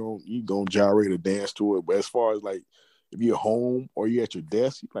probably gonna gyrate or dance to it. But as far as like if you're home or you're at your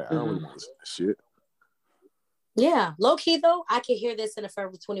desk, you're like, I don't really want to listen to this shit. Yeah, low key though, I could hear this in a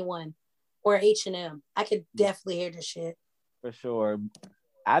Forever 21 or H&M. I could definitely hear this shit. For sure.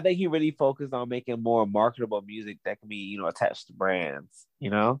 I think he really focused on making more marketable music that can be, attached to brands,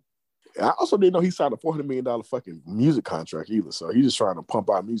 I also didn't know he signed a $400 million fucking music contract either. So he's just trying to pump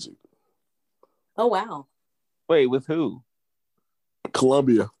out music. Oh, wow. Wait, with who?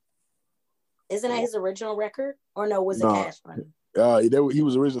 Columbia. Isn't that his original record? Or no, was it Cash Money? He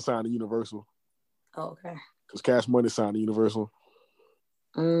was originally signed to Universal. Oh, okay. Because Cash Money signed to Universal.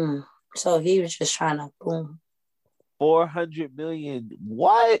 So he was just trying to boom. 400 million.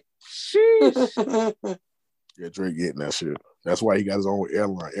 What? Sheesh. Yeah, Drake getting that shit. That's why he got his own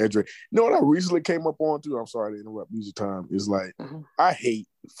airline. Air Drake. You know what I recently came up on too? I'm sorry to interrupt music time. Is like I hate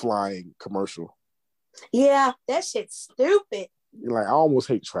flying commercial. Yeah, that shit's stupid. Like I almost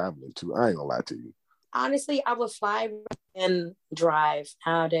hate traveling too. I ain't gonna lie to you. Honestly, I would fly and drive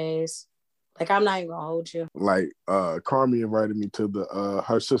nowadays. Like I'm not even gonna hold you. Like Carmi invited me to the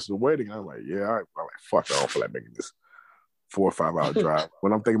her sister's wedding. I'm like, yeah, I'm like, fuck, I don't feel like making this 4 or 5 hour drive.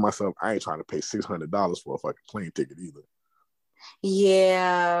 When I'm thinking to myself, I ain't trying to pay $600 for a fucking plane ticket either.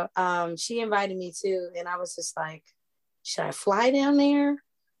 Yeah, she invited me too, and I was just like, should I fly down there?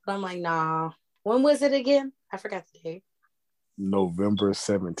 But I'm like, nah. When was it again? I forgot the date. November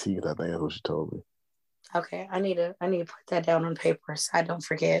 17th, I think that's what she told me. Okay, I need to put that down on paper so I don't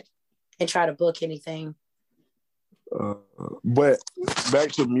forget and try to book anything. But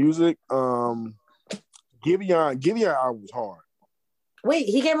back to music, Giveon album was hard. Wait,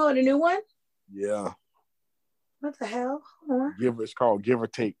 he came out with a new one? Yeah. What the hell? Hold on. It's called Give or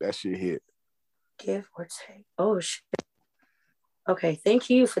Take. That shit hit. Give or Take. Oh shit. Okay, thank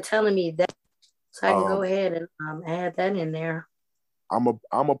you for telling me that, so I can go ahead and add that in there. I'm a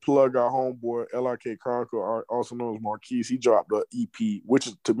plug our homeboy LRK Chronicle, also known as Marquise. He dropped an EP, which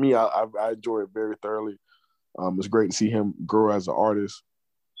is, to me, I enjoy it very thoroughly. It's great to see him grow as an artist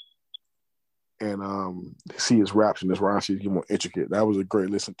and see his raps and his rhyme sheets get more intricate. That was a great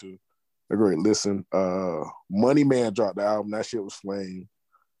listen. Money Man dropped the album. That shit was flame.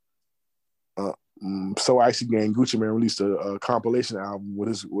 So Icy Gang Gucci Man released a compilation album with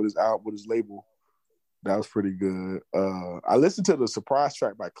his label. That was pretty good. I listened to the surprise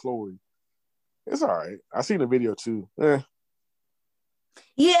track by Chloe. It's all right. I seen the video too. Yeah,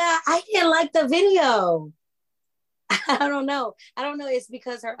 I didn't like the video. I don't know. It's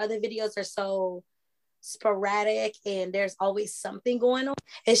because her other videos are so sporadic and there's always something going on.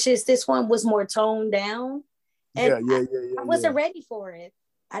 It's just this one was more toned down. And I wasn't ready for it.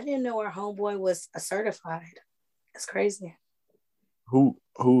 I didn't know our homeboy was a certified. That's crazy. Who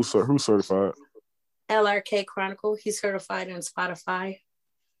certified? LRK Chronicle. He's certified on Spotify.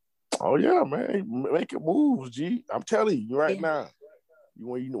 Oh yeah, man, making moves, G. I'm telling you right now.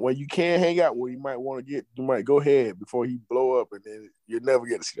 When you can't hang out where you might want to get, you might go ahead before he blow up, and then you'll never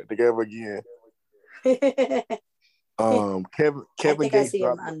get to see that together again. Kevin Gates. I see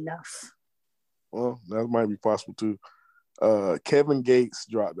him enough. Well, that might be possible too. Kevin Gates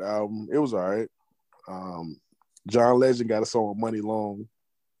dropped the album. It was all right. John Legend got a song with Money Long.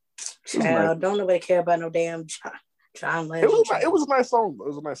 Child, don't nobody care about no damn John Legend. It was a nice song. It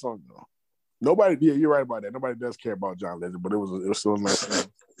was a nice song though. Nobody, yeah, you're right about that. Nobody does care about John Legend, but it was still a nice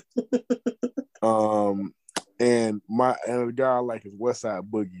song. And a guy like his West Side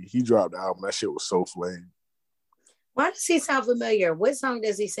Boogie, he dropped the album. That shit was so flame. Why does he sound familiar? What song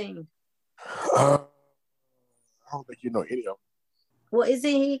does he sing? I don't think you know any of them. Well,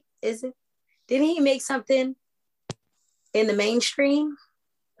 didn't he make something in the mainstream?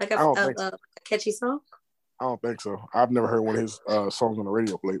 Like a catchy song? I don't think so. I've never heard one of his songs on the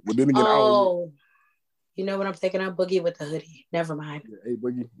radio play. But then again, you know what I'm thinking of? Boogie with the Hoodie. Never mind. Yeah, hey,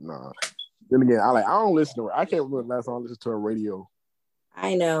 Boogie? Nah. Then again, I don't listen to it. I can't remember the last time I listened to a radio.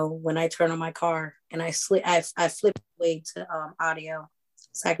 I know when I turn on my car and I flip away to audio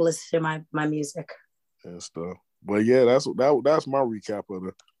so I can listen to my music and stuff. But yeah, that's my recap of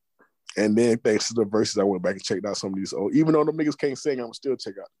it. And then thanks to the verses, I went back and checked out some of these. Even though the niggas can't sing, I'm still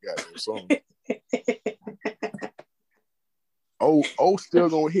check out the goddamn song. Still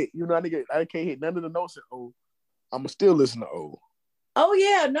gonna hit. You know, I can't hit none of the notes in O. I'ma still listen to O. Oh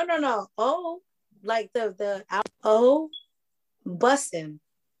yeah, no. O, like the O, bussin'.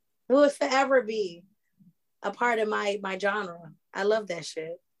 It will forever be a part of my genre. I love that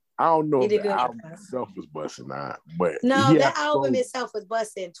shit. I don't know if the album itself was busting out, but no, that album itself was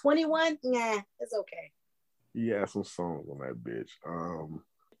busting. 21, it's okay. He had some songs on that bitch.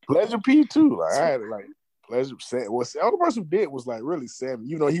 Pleasure P too. Like I had like Pleasure. The other person who did was like really Sammy.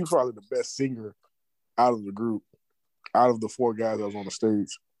 You know, he was probably the best singer out of the group, out of the 4 guys that was on the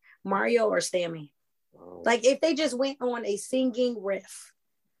stage. Mario or Sammy? Like if they just went on a singing riff,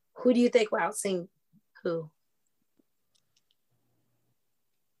 who do you think would out-sing who?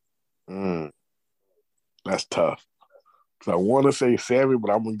 That's tough. So I want to say Sammy,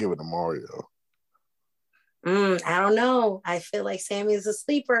 but I'm gonna give it to Mario. I don't know. I feel like Sammy is a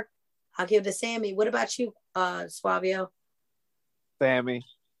sleeper. I'll give it to Sammy. What about you, Suavio? Sammy.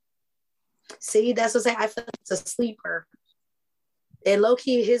 See, that's what I'm saying. I feel like it's a sleeper. And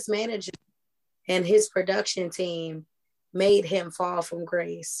low-key, his manager and his production team made him fall from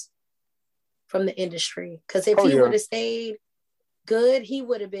grace from the industry. Because if he would have stayed good, he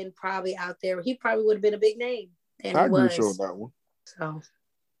would have been probably out there. He probably would have been a big name. And I he agree was. with you on that one. So,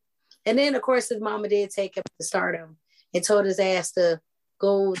 and then of course his mama did take him to stardom and told his ass to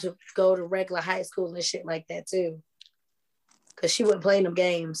go to regular high school and shit like that too. Cause she wouldn't play them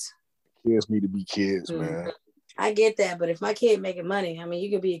games. Kids need to be kids, man. I get that, but if my kid making money, I mean, you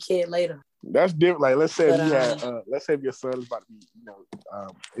could be a kid later. That's different. Like, let's say if you had, let's say if your son is about to be,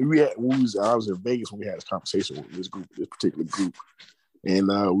 if I was in Vegas when we had this conversation with this particular group, and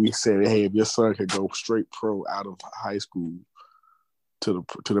we said, hey, if your son could go straight pro out of high school to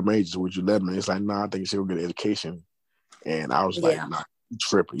the majors, would you let him? And it's like, nah, I think she'll get an education. And I was like, nah, you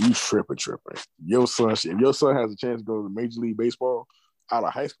tripping. Your son, if your son has a chance to go to Major League Baseball out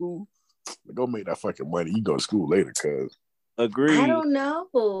of high school, go make that fucking money. You go to school later, cuz. Agreed. I don't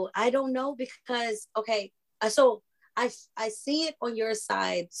know because so I see it on your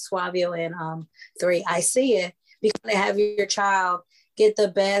side, Suavio and 3. I see it because they have your child get the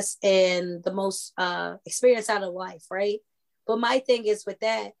best and the most experience out of life, right? But my thing is with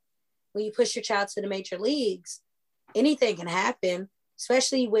that, when you push your child to the major leagues, anything can happen,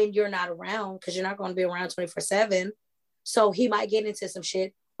 especially when you're not around, because you're not going to be around 24/7. So he might get into some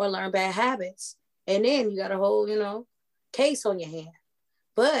shit or learn bad habits. And then you got a whole, case on your hand.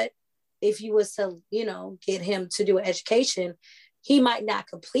 But if you was to, get him to do an education, he might not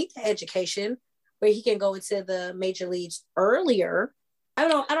complete the education where he can go into the major leagues earlier. I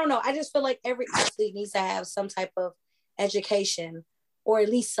don't know. I just feel like every athlete needs to have some type of education or at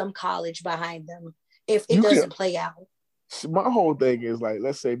least some college behind them if it doesn't play out. My whole thing is like,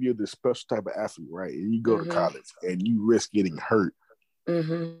 let's say if you're this special type of athlete, right? And you go to college and you risk getting hurt.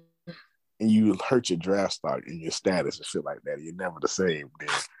 Mm-hmm. And you hurt your draft stock and your status and shit like that. You're never the same. Then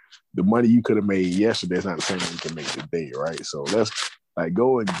the money you could have made yesterday is not the same money you can make today, right? So let's like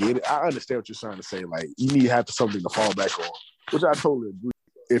go and get it. I understand what you're trying to say. Like you need to have something to fall back on, which I totally agree.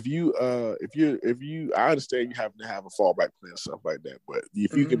 If you, I understand you have to have a fallback plan and stuff like that. But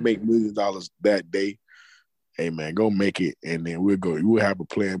if you can make $millions that day, hey man, go make it, and then we'll have a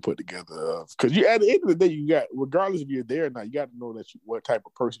plan put together. Because you, at the end of the day, you got, regardless if you're there or not, you got to know that what type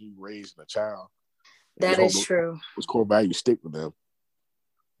of person you raised in a child. That is true. Those core values stick with them.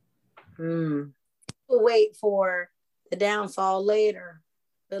 We'll wait for the downfall later.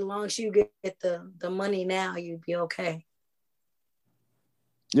 But as long as you get the money now, you'd be okay.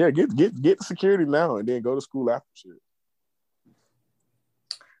 Yeah, get security now, and then go to school after shit.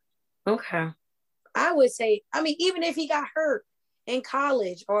 Okay. I would say, even if he got hurt in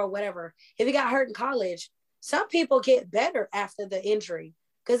college or whatever, if he got hurt in college, some people get better after the injury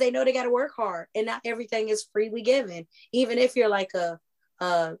because they know they got to work hard and not everything is freely given. Even if you're like a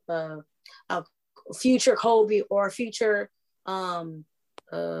future Kobe or a future, what's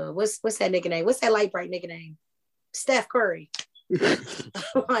that nigga name? What's that light bright nigga name? Steph Curry.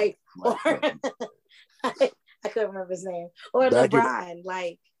 I couldn't remember his name. Or LeBron.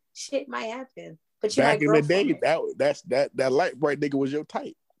 Like, shit might happen. But you back in the day, that light bright nigga was your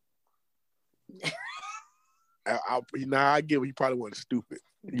type. I get it. He probably wasn't stupid.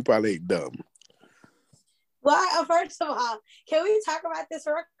 He probably ain't dumb. Well, first of all, can we talk about this?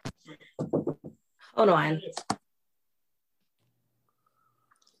 Hold on.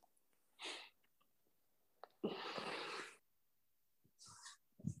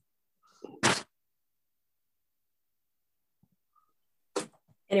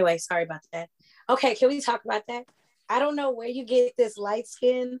 Anyway, sorry about that. Okay, can we talk about that? I don't know where you get this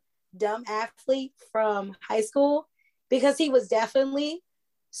light-skinned, dumb athlete from high school because he was definitely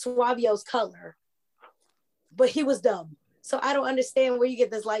Suavio's color, but he was dumb. So I don't understand where you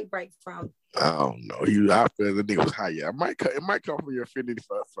get this light bright from. I don't know. I feel the nigga was high. Yeah, it might come from your affinity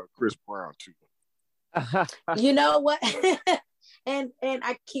for Chris Brown too. You know what? and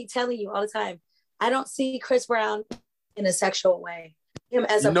I keep telling you all the time, I don't see Chris Brown in a sexual way. Him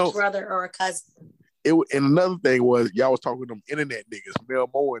as a brother or a cousin. And another thing was y'all was talking to them internet niggas, Mel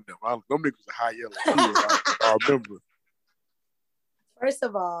Mo and them. Them niggas are high yellow too. I remember. First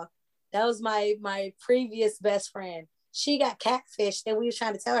of all, that was my previous best friend. She got catfished, and we was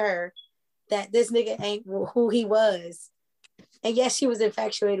trying to tell her that this nigga ain't who he was. And yes, she was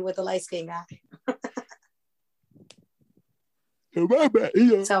infatuated with a light-skinned guy. My bad.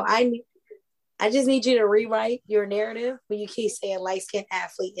 So I just need you to rewrite your narrative when you keep saying light skinned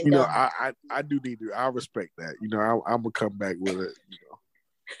athlete and dumb. I do need to. I respect that. I'm gonna come back with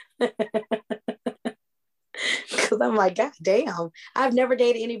it. Because I'm like, God damn, I've never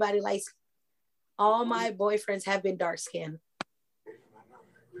dated anybody light skinned. All my boyfriends have been dark skinned. I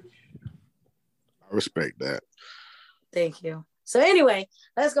respect that. Thank you. So anyway,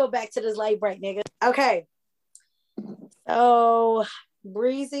 let's go back to this light bright nigga. Okay. So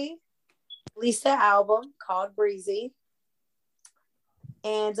Breezy released an album called Breezy.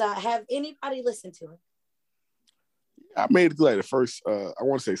 And have anybody listened to it? I made it to like the first, I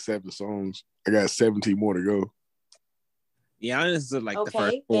want to say 7 songs. I got 17 more to go. Yeah, this is like the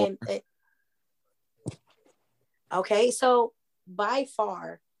first 4. Okay, so by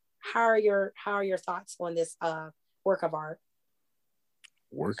far, how are your thoughts on this work of art?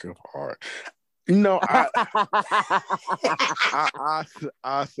 Work of art.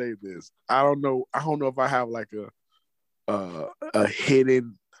 I say this. I don't know if I have like a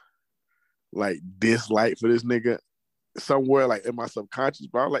hidden like dislike for this nigga somewhere like in my subconscious,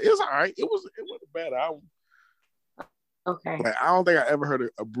 but I'm like, it's all right. It wasn't a bad album. Okay. Like I don't think I ever heard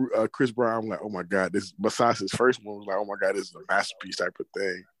a Chris Brown. I'm like, oh my god, this besides his first one was like, oh my god, this is a masterpiece type of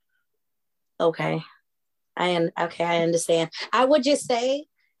thing. Okay, I understand. I would just say,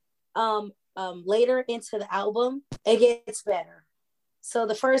 later into the album, it gets better. So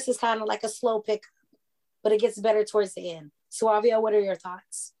the first is kind of like a slow pick, but it gets better towards the end. Suavio, what are your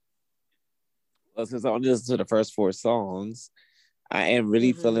thoughts? Well, since I only listened to the first 4 songs, I am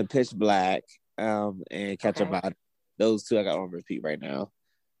really feeling Pitch Black and Catch a Body. Those 2 I got on repeat right now.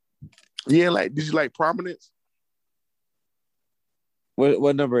 Yeah, like did you like Prominence?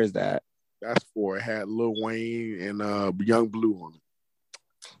 What number is that? That's 4. It had Lil Wayne and Young Blue on it.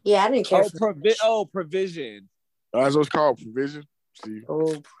 Yeah, I didn't care. Provision. That's what it's called, Provision. See?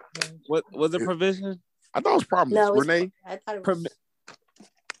 Oh, what was it? Provision? I thought it was Prominence. No, Renee. I thought it was.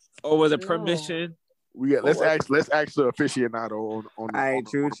 Or was it Permission? Let's ask the aficionado on the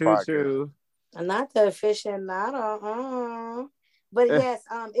podcast. True. I'm not the aficionado. But yes,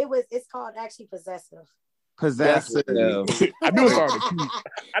 it's called actually Possessive. Possessive. I knew it started with P.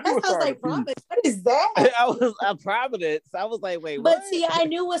 I was like, Providence, what is that? I was a Providence. I was like, wait, but what? See, I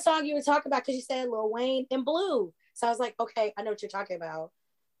knew what song you were talking about because you said Lil Wayne and Blue. So I was like, okay, I know what you're talking about.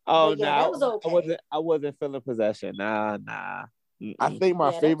 Oh, yeah, that was okay. I wasn't feeling Possession. Nah. I think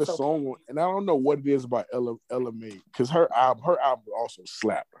my favorite song, and I don't know what it is about Ella Mai, because her album also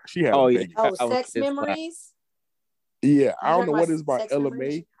slapped. She had Sex Memories. Yeah, I don't know what it is about Ella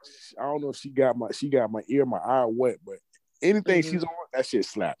Mai. I don't know if she got my ear, my eye wet, but anything she's on, that shit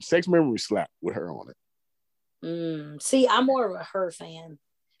slap. Sex Memories slap with her on it. See, I'm more of a her fan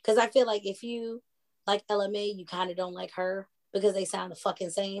because I feel like if you like Ella Mai, you kind of don't like her because they sound the fucking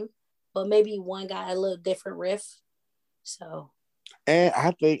same. But maybe one got a little different riff. So. And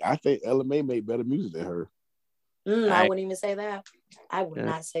I think Ella Mai made better music than her. I wouldn't even say that. I would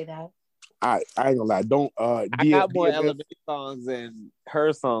not say that. I ain't gonna lie. Don't. I got more Ella Mai songs than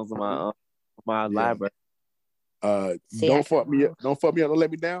her songs in my library. Don't fuck me up. Don't fuck me up. Don't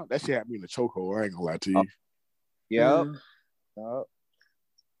let me down. That shit had me in a chokehold. I ain't gonna lie to you. Yep.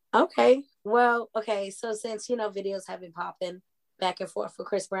 Okay. Well, okay. So since videos have been popping back and forth for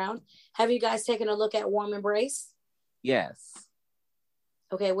Chris Brown, have you guys taken a look at Warm Embrace? Yes.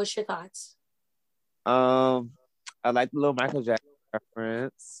 Okay, what's your thoughts? I like the little Michael Jackson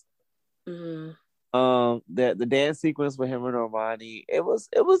reference. The dance sequence with him and Normani, it was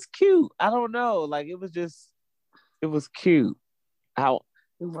cute. I don't know, like it was cute. I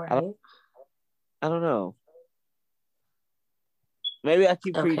don't know. Maybe I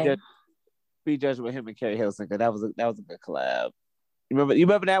keep prejudging with him and Carrie Hilson because that was a good collab. You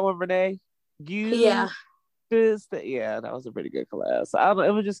remember that one, Renee? Yeah. Yeah, that was a pretty good collab. So I don't know,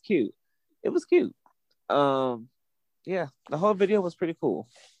 it was just cute. It was cute. Yeah, the whole video was pretty cool.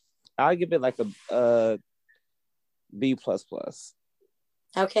 I'll give it like a B++.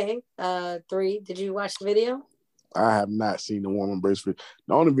 Okay. 3. Did you watch the video? I have not seen the Warm Embrace video.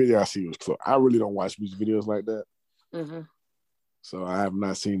 The only video I see was close. I really don't watch music videos like that. So I have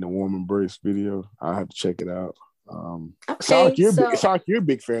not seen the Warm Embrace video. I have to check it out. Okay, sound like you're a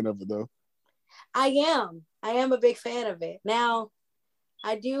big fan of it though. I am a big fan of it. Now,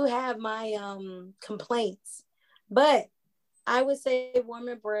 I do have my complaints, but I would say Warm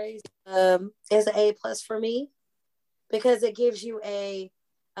Embrace is an A+ for me because it gives you a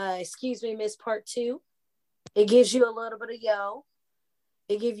Excuse Me Miss Part 2. It gives you a little bit of Yo.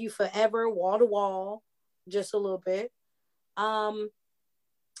 It gives you Forever, Wall to Wall, just a little bit. I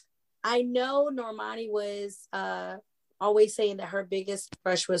know Normani was always saying that her biggest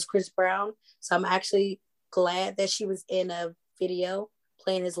crush was Chris Brown. So I'm actually glad that she was in a video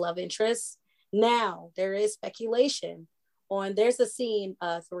playing his love interest. Now there is speculation on there's a scene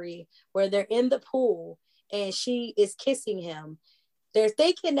 3 where they're in the pool and she is kissing him. They're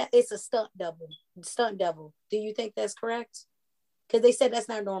thinking that it's a stunt double. Do you think that's correct? Because they said that's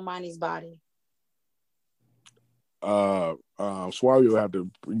not Normani's body. Suave have to,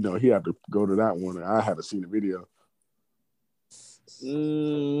 he had to go to that one. I haven't seen the video.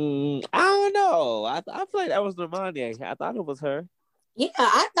 I don't know. I feel like that was Normani. I thought it was her. Yeah,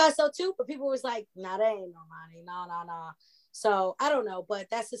 I thought so too. But people was like, "Nah, that ain't Normani. No." So I don't know, but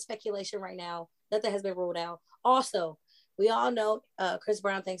that's the speculation right now. Nothing has been ruled out. Also, we all know Chris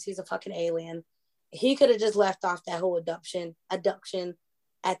Brown thinks he's a fucking alien. He could have just left off that whole abduction at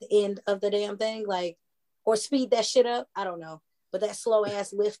the end of the damn thing, like, or speed that shit up. I don't know, but that slow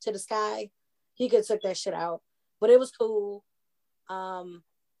ass lift to the sky, he could took that shit out. But it was cool.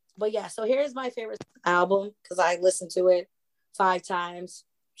 But yeah, so here's my favorite album because I listened to it 5 times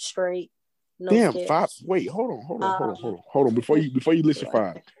straight. No Damn, skips. 5. Wait, hold on. Before you listen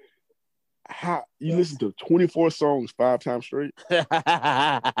 5, how you listen to 24 songs 5 times straight?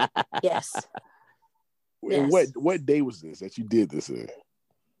 Yes. And what day was this that you did this in?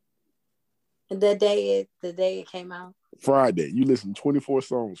 The day it came out. Friday. You listened to 24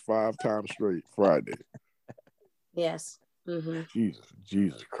 songs 5 times straight. Friday. Yes. Mm-hmm.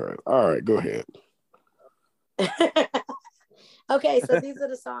 Jesus Christ. All right, go ahead. Okay, so these are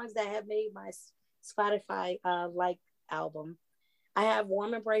the songs that have made my Spotify like album. I have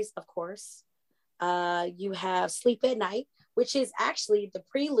Warm Embrace, of course. You have Sleep at Night, which is actually the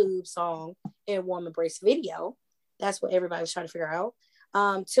prelude song in Warm Embrace video. That's what everybody was trying to figure out.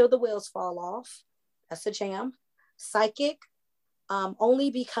 Till the Wheels Fall Off. That's a jam. Psychic.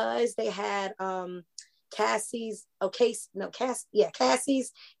 Only because they had Cassie's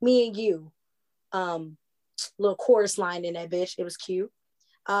Me and You little chorus line in that bitch. It was cute.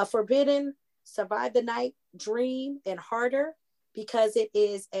 Forbidden, Survive the Night, Dream, and Harder, because it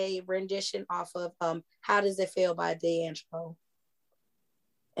is a rendition off of How Does It Feel by D'Angelo.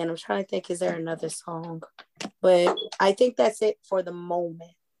 And I'm trying to think, is there another song? But I think that's it for the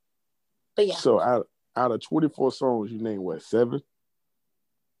moment. But yeah. So out of 24 songs, you name what, 7?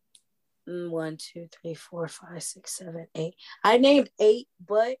 1, 2, 3, 4, 5, 6, 7, 8. I named 8,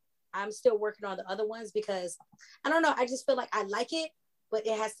 but I'm still working on the other ones because I don't know. I just feel like I like it, but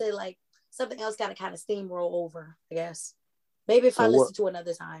it has to, like, something else got to kind of steamroll over, I guess. Maybe if I listen to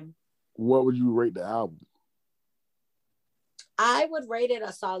another time. What would you rate the album? I would rate it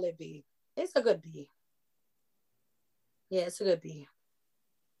a solid B. It's a good B. Yeah, it's a good B.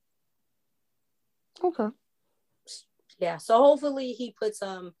 Okay. Yeah, so hopefully he puts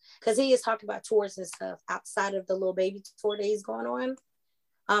because he is talking about tours and stuff outside of the Lil Baby tour that he's going on.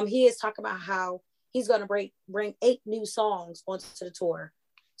 He is talking about how he's going to bring 8 new songs onto the tour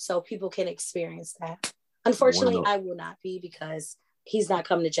so people can experience that. Unfortunately, I will not be because he's not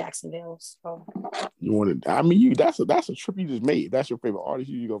coming to Jacksonville. So you want to? I mean, that's a trip you just made. If that's your favorite artist.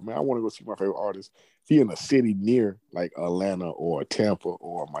 You go, man. I want to go see my favorite artist. If he in a city near like Atlanta or Tampa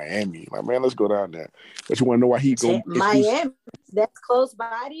or Miami, like, man, let's go down there. But you want to know why he go? Miami. That's close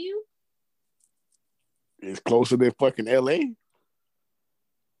by to you. It's closer than fucking LA.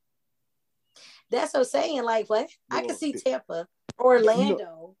 That's what I'm saying. Like, what? I can see Tampa,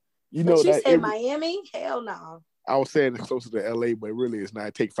 Orlando. But you that said Miami? Hell no. I was saying it's closer to LA, but really it's not.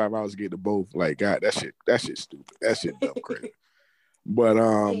 It take 5 hours to get to both. Like, God, that shit stupid. That shit dumb crazy. But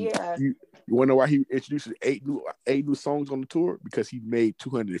yeah. You want to know why he introduces 8 new songs on the tour? Because he made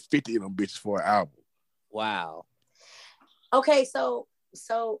 250 of them bitches for an album. Wow. Okay, so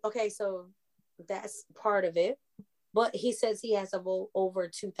that's part of it. But he says he has over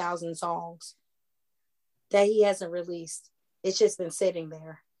 2,000 songs that he hasn't released. It's just been sitting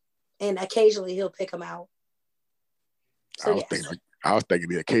there. And occasionally he'll pick them out. So, I was thinking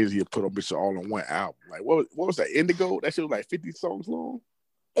the occasionally he'll put them bitches all on one album. Like, what was that, Indigo? That shit was like 50 songs long?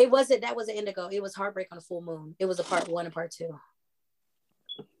 That wasn't Indigo. It was Heartbreak on a Full Moon. It was a part 1 and part 2.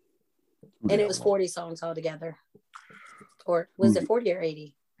 And it was 40 songs altogether. Or was it 40 or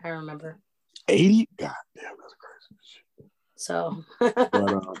 80? I don't remember. 80? God damn, that's crazy. So,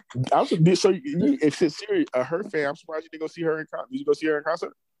 if Siri, her fan, I'm surprised you didn't go see her in concert. Did you go see her in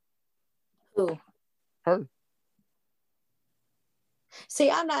concert? Who? Her.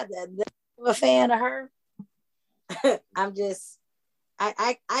 See, I'm not a fan of her. I'm just,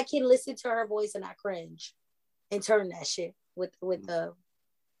 I can listen to her voice and I cringe and turn that shit with the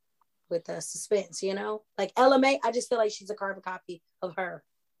suspense, you know? Like LMA, I just feel like she's a carbon copy of her.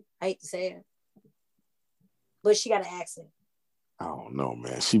 I hate to say it. but she got an accent. I don't know,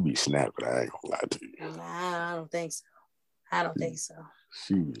 man. She be snapping. I ain't gonna lie to you. Nah, I don't think so. I don't think so.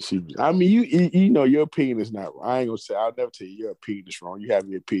 She. I mean, you know, your opinion is not. I ain't gonna say. I'll never tell you your opinion is wrong. You have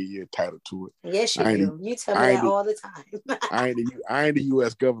your opinion. You're entitled to it. Yes, you do. You tell me that all the time. I ain't the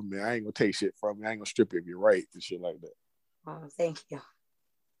U.S. government. I ain't gonna take shit from you. I ain't gonna strip you of your rights and shit like that. Oh, thank you.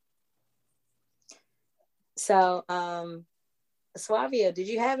 So, Suavia, did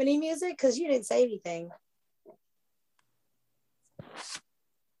you have any music? Because you didn't say anything.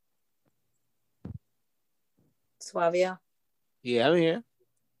 Suavia? Yeah, I'm here.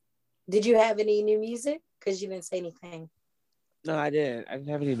 Did you have any new music? Because you didn't say anything. No, I didn't. I didn't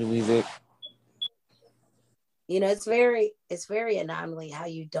have any new music. You know, it's very anomaly how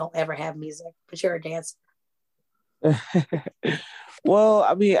you don't ever have music, but you're a dancer. Well,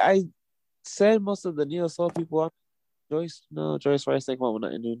 I mean, I said most of the neo soul people are Joyce Rice think about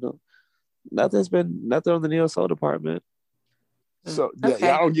nothing new. No, nothing on the neo soul department. So y'all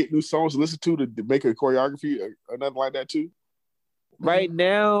don't get new songs to listen to make a choreography or nothing like that too. Right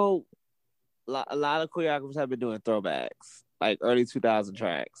now, a lot of choreographers have been doing throwbacks, like early 2000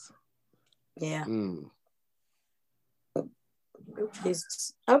 tracks. Yeah.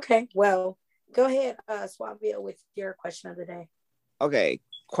 Jesus. Okay, well, go ahead, Suavia, with your question of the day. Okay,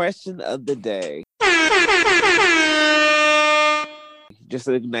 question of the day. Just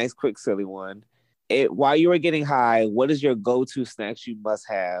a nice, quick, silly one. While you are getting high, what is your go-to snacks you must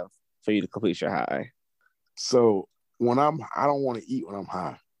have for you to complete your high? So I don't want to eat when I'm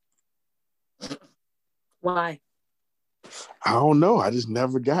high. Why? I don't know. I just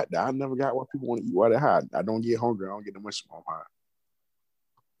never got that. I never got what people want to eat while they're high. I don't get hungry. I don't get the much when I'm high.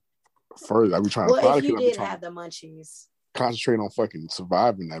 First, I be trying to. Well, if you did have the munchies, concentrate on fucking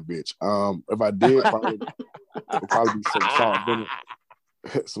surviving that bitch. If I did, it'd probably be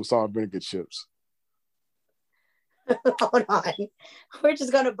some salt and vinegar chips. Hold on, we're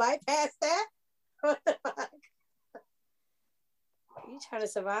just gonna bypass that. What the fuck? You trying to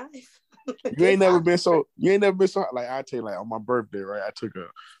survive? You ain't never been so like I tell you, like on my birthday, right?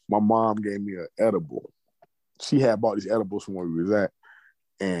 My mom gave me an edible. She had bought these edibles from where we was at.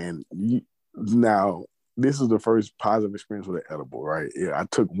 And now this is the first positive experience with an edible, right? Yeah, I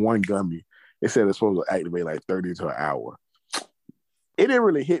took one gummy. It said it's supposed to activate like 30 to an hour. It didn't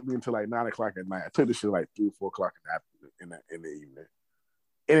really hit me until like 9 o'clock at night. I took this shit like 3 or 4 o'clock in the evening.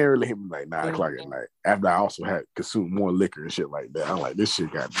 It didn't really hit me like 9 o'clock at night. After I also had consumed more liquor and shit like that. I'm like, this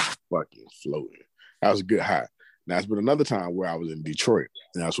shit got me fucking floating. That was a good high. Now it's been another time where I was in Detroit,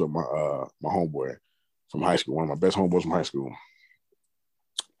 and that's with my homeboy from high school, one of my best homeboys from high school.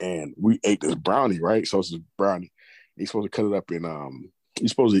 And we ate this brownie, right? So it's this brownie. You're supposed to cut it up in you're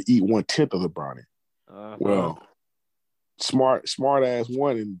supposed to eat 1/10 of the brownie. Well, smart ass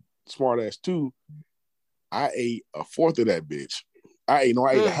one and smart ass two, I ate a fourth of that bitch. I ate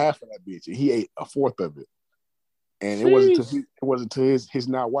a half of that bitch, and he ate a fourth of it. And it wasn't to his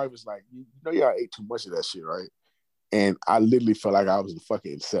now wife was like, you know, y'all ate too much of that shit, right? And I literally felt like I was in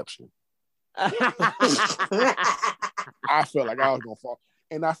fucking Inception. I felt like I was gonna fall.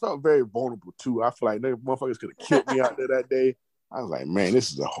 And I felt very vulnerable too. I feel like they motherfuckers could have killed me out there that day. I was like, man,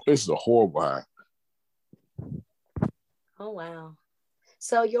 this is a horrible high. Oh wow.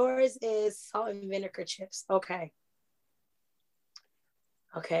 So yours is salt and vinegar chips. Okay.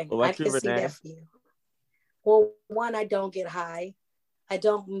 Well, I can see that for you. Well, one, I don't get high. I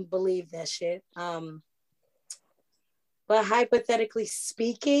don't believe that shit. But hypothetically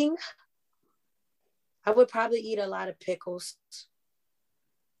speaking, I would probably eat a lot of pickles.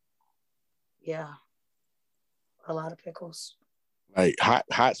 Yeah. A lot of pickles. Like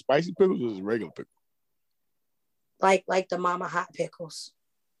hot spicy pickles or just regular pickles? Like the mama hot pickles.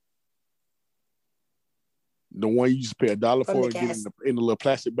 The one you just pay $1 for and get in the little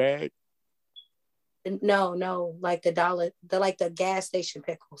plastic bag? No, like the gas station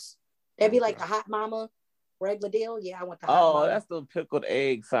pickles. They'd be like the hot mama regular deal. Yeah, I want the hot mama. That's the pickled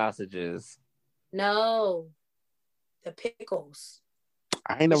egg sausages. No, the pickles.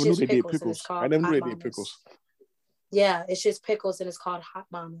 I ain't never knew they did pickles. I never knew they did pickles. Yeah, it's just pickles and it's called hot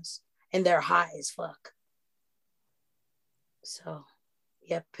mamas. And they're high as fuck. So,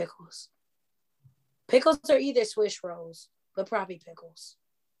 yeah, pickles. Pickles are either Swiss rolls, but probably pickles.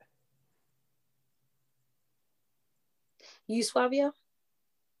 You, Suavia?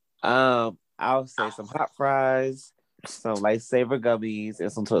 I'll say some hot fries, some lightsaber gummies,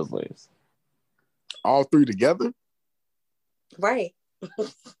 and some Twizzlers. All three together? Right.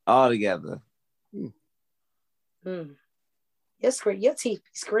 All together. Your teeth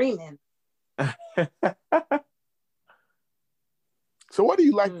be screaming. So what do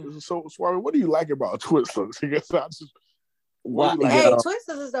you like? So Swami, what do you like about Twizzlers? I guess I just. Hey,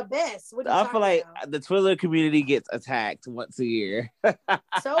 Twizzlers is the best. What are you I feel like about? the Twizzler community gets attacked once a year.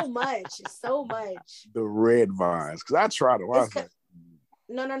 so much. The red vines, because I tried them.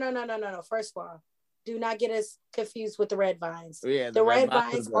 No. First of all, do not get us confused with the red vines. Yeah, the red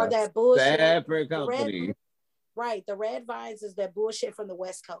vines are that bullshit. Separate company. Right. The red vines is that bullshit from the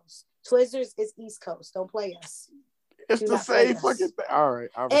West Coast. Twizzlers is East Coast. Don't play us. It's the same fucking thing. All right.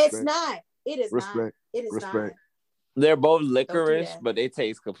 It's not. It is respect. not. It is respect. not. They're both licorice, but they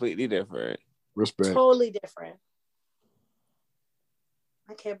taste completely different. Respect. Totally different.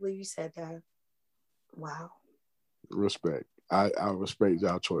 I can't believe you said that. Wow. Respect. I respect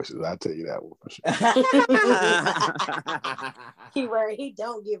y'all choices. I tell you that one for sure. Keyword, he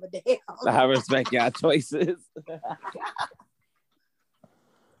don't give a damn. I respect y'all choices.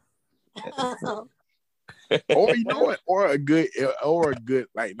 Or you know what? Or a good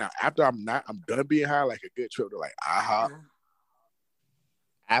like now after I'm done being high, like a good trip to like IHOP.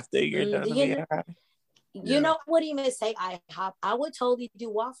 After you're done being high. You know, I wouldn't even say IHOP. I would totally do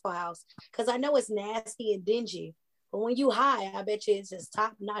Waffle House because I know it's nasty and dingy. But when you high, I bet you it's just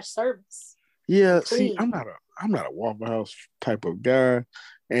top notch service. Yeah, see, I'm not a Waffle House type of guy,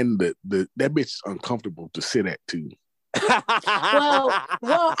 and that bitch is uncomfortable to sit at too.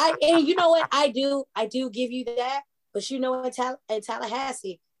 well, and you know what? I do give you that, but you know, in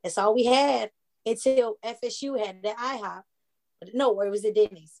Tallahassee, that's all we had until FSU had the IHOP. No, or it was the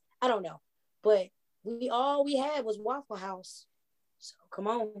Denny's. I don't know, but all we had was Waffle House. So come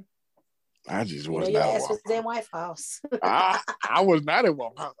on. I just was not. Your ass was in Waffle House. I was not in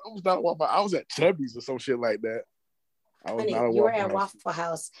Waffle House. I was not at Waffle House. I was at Chubby's or some shit like that. I was not at you were at Waffle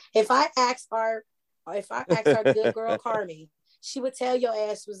House. If I asked our good girl Carmi, she would tell your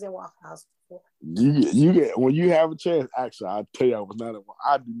ass was in Waffle House before. You get when you have a chance. Actually, I'll tell you I was not at.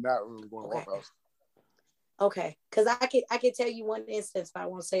 I do not really go to Waffle House. Okay, because I can tell you one instance, but I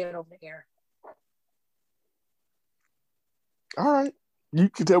won't say it over the air. All right. You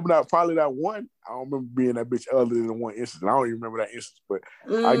can tell me probably that one. I don't remember being that bitch other than one instance. I don't even remember that instance, but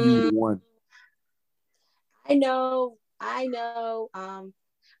I'll give you the one. I know. Well,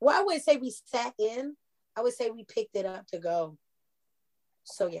 I wouldn't say we sat in. I would say we picked it up to go.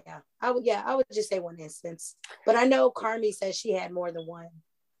 So I would just say one instance. But I know Carmi said she had more than one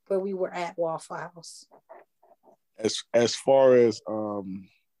where we were at Waffle House. As far as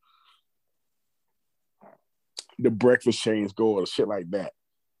the breakfast chains go or shit like that,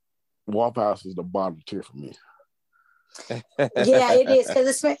 Waffle House is the bottom tier for me. Yeah, it is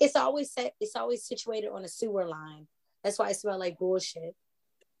because it's always situated on a sewer line. That's why it smells like bullshit.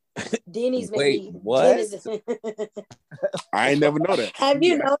 Denny's maybe. What? Denny's. I ain't never know that. Have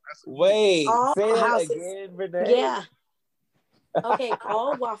you know? Wait, all say that houses, again, Renee. Yeah. Okay,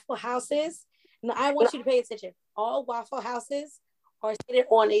 all Waffle Houses. No, I want you to pay attention. All Waffle Houses are seated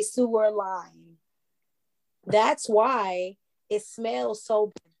on a sewer line. That's why it smells so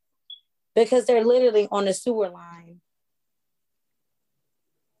bad. Because they're literally on a sewer line.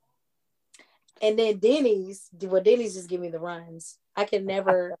 And then Denny's just give me the runs. I can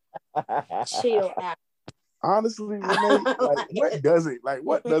never chill out. Honestly, Renee,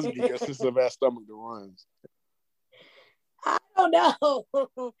 what doesn't get your sensitive ass stomach the runs? I don't know.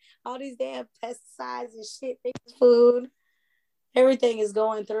 All these damn pesticides and shit, food, everything is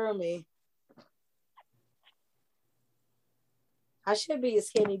going through me. I should be a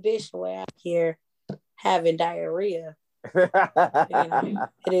skinny bitch the way I'm here having diarrhea. It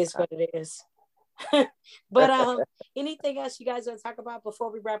is what it is. But anything else you guys want to talk about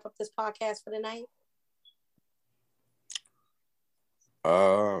before we wrap up this podcast for the night?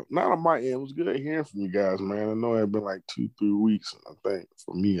 Not on my end. It was good hearing from you guys, man. I know it's been like 2-3 weeks, I think,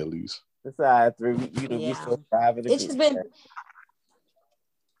 for me at least. It's all right, 3 weeks. We still driving. It's just been.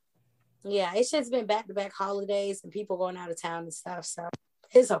 Yeah, it's just been back-to-back holidays and people going out of town and stuff, so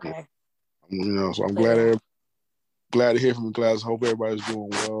it's okay. So I'm glad to hear from you guys. Hope everybody's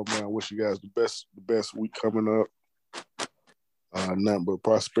doing well, man. I wish you guys the best week coming up. Nothing but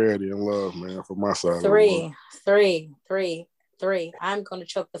prosperity and love, man, from my side. Three. I'm gonna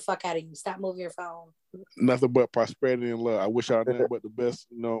choke the fuck out of you. Stop moving your phone. Nothing but prosperity and love. I wish y'all nothing but the best,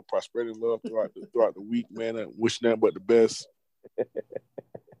 prosperity and love throughout the week, man. I wish nothing but the best.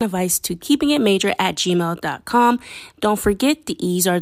 Advice to keepingitmajor@gmail.com. Don't forget the E's are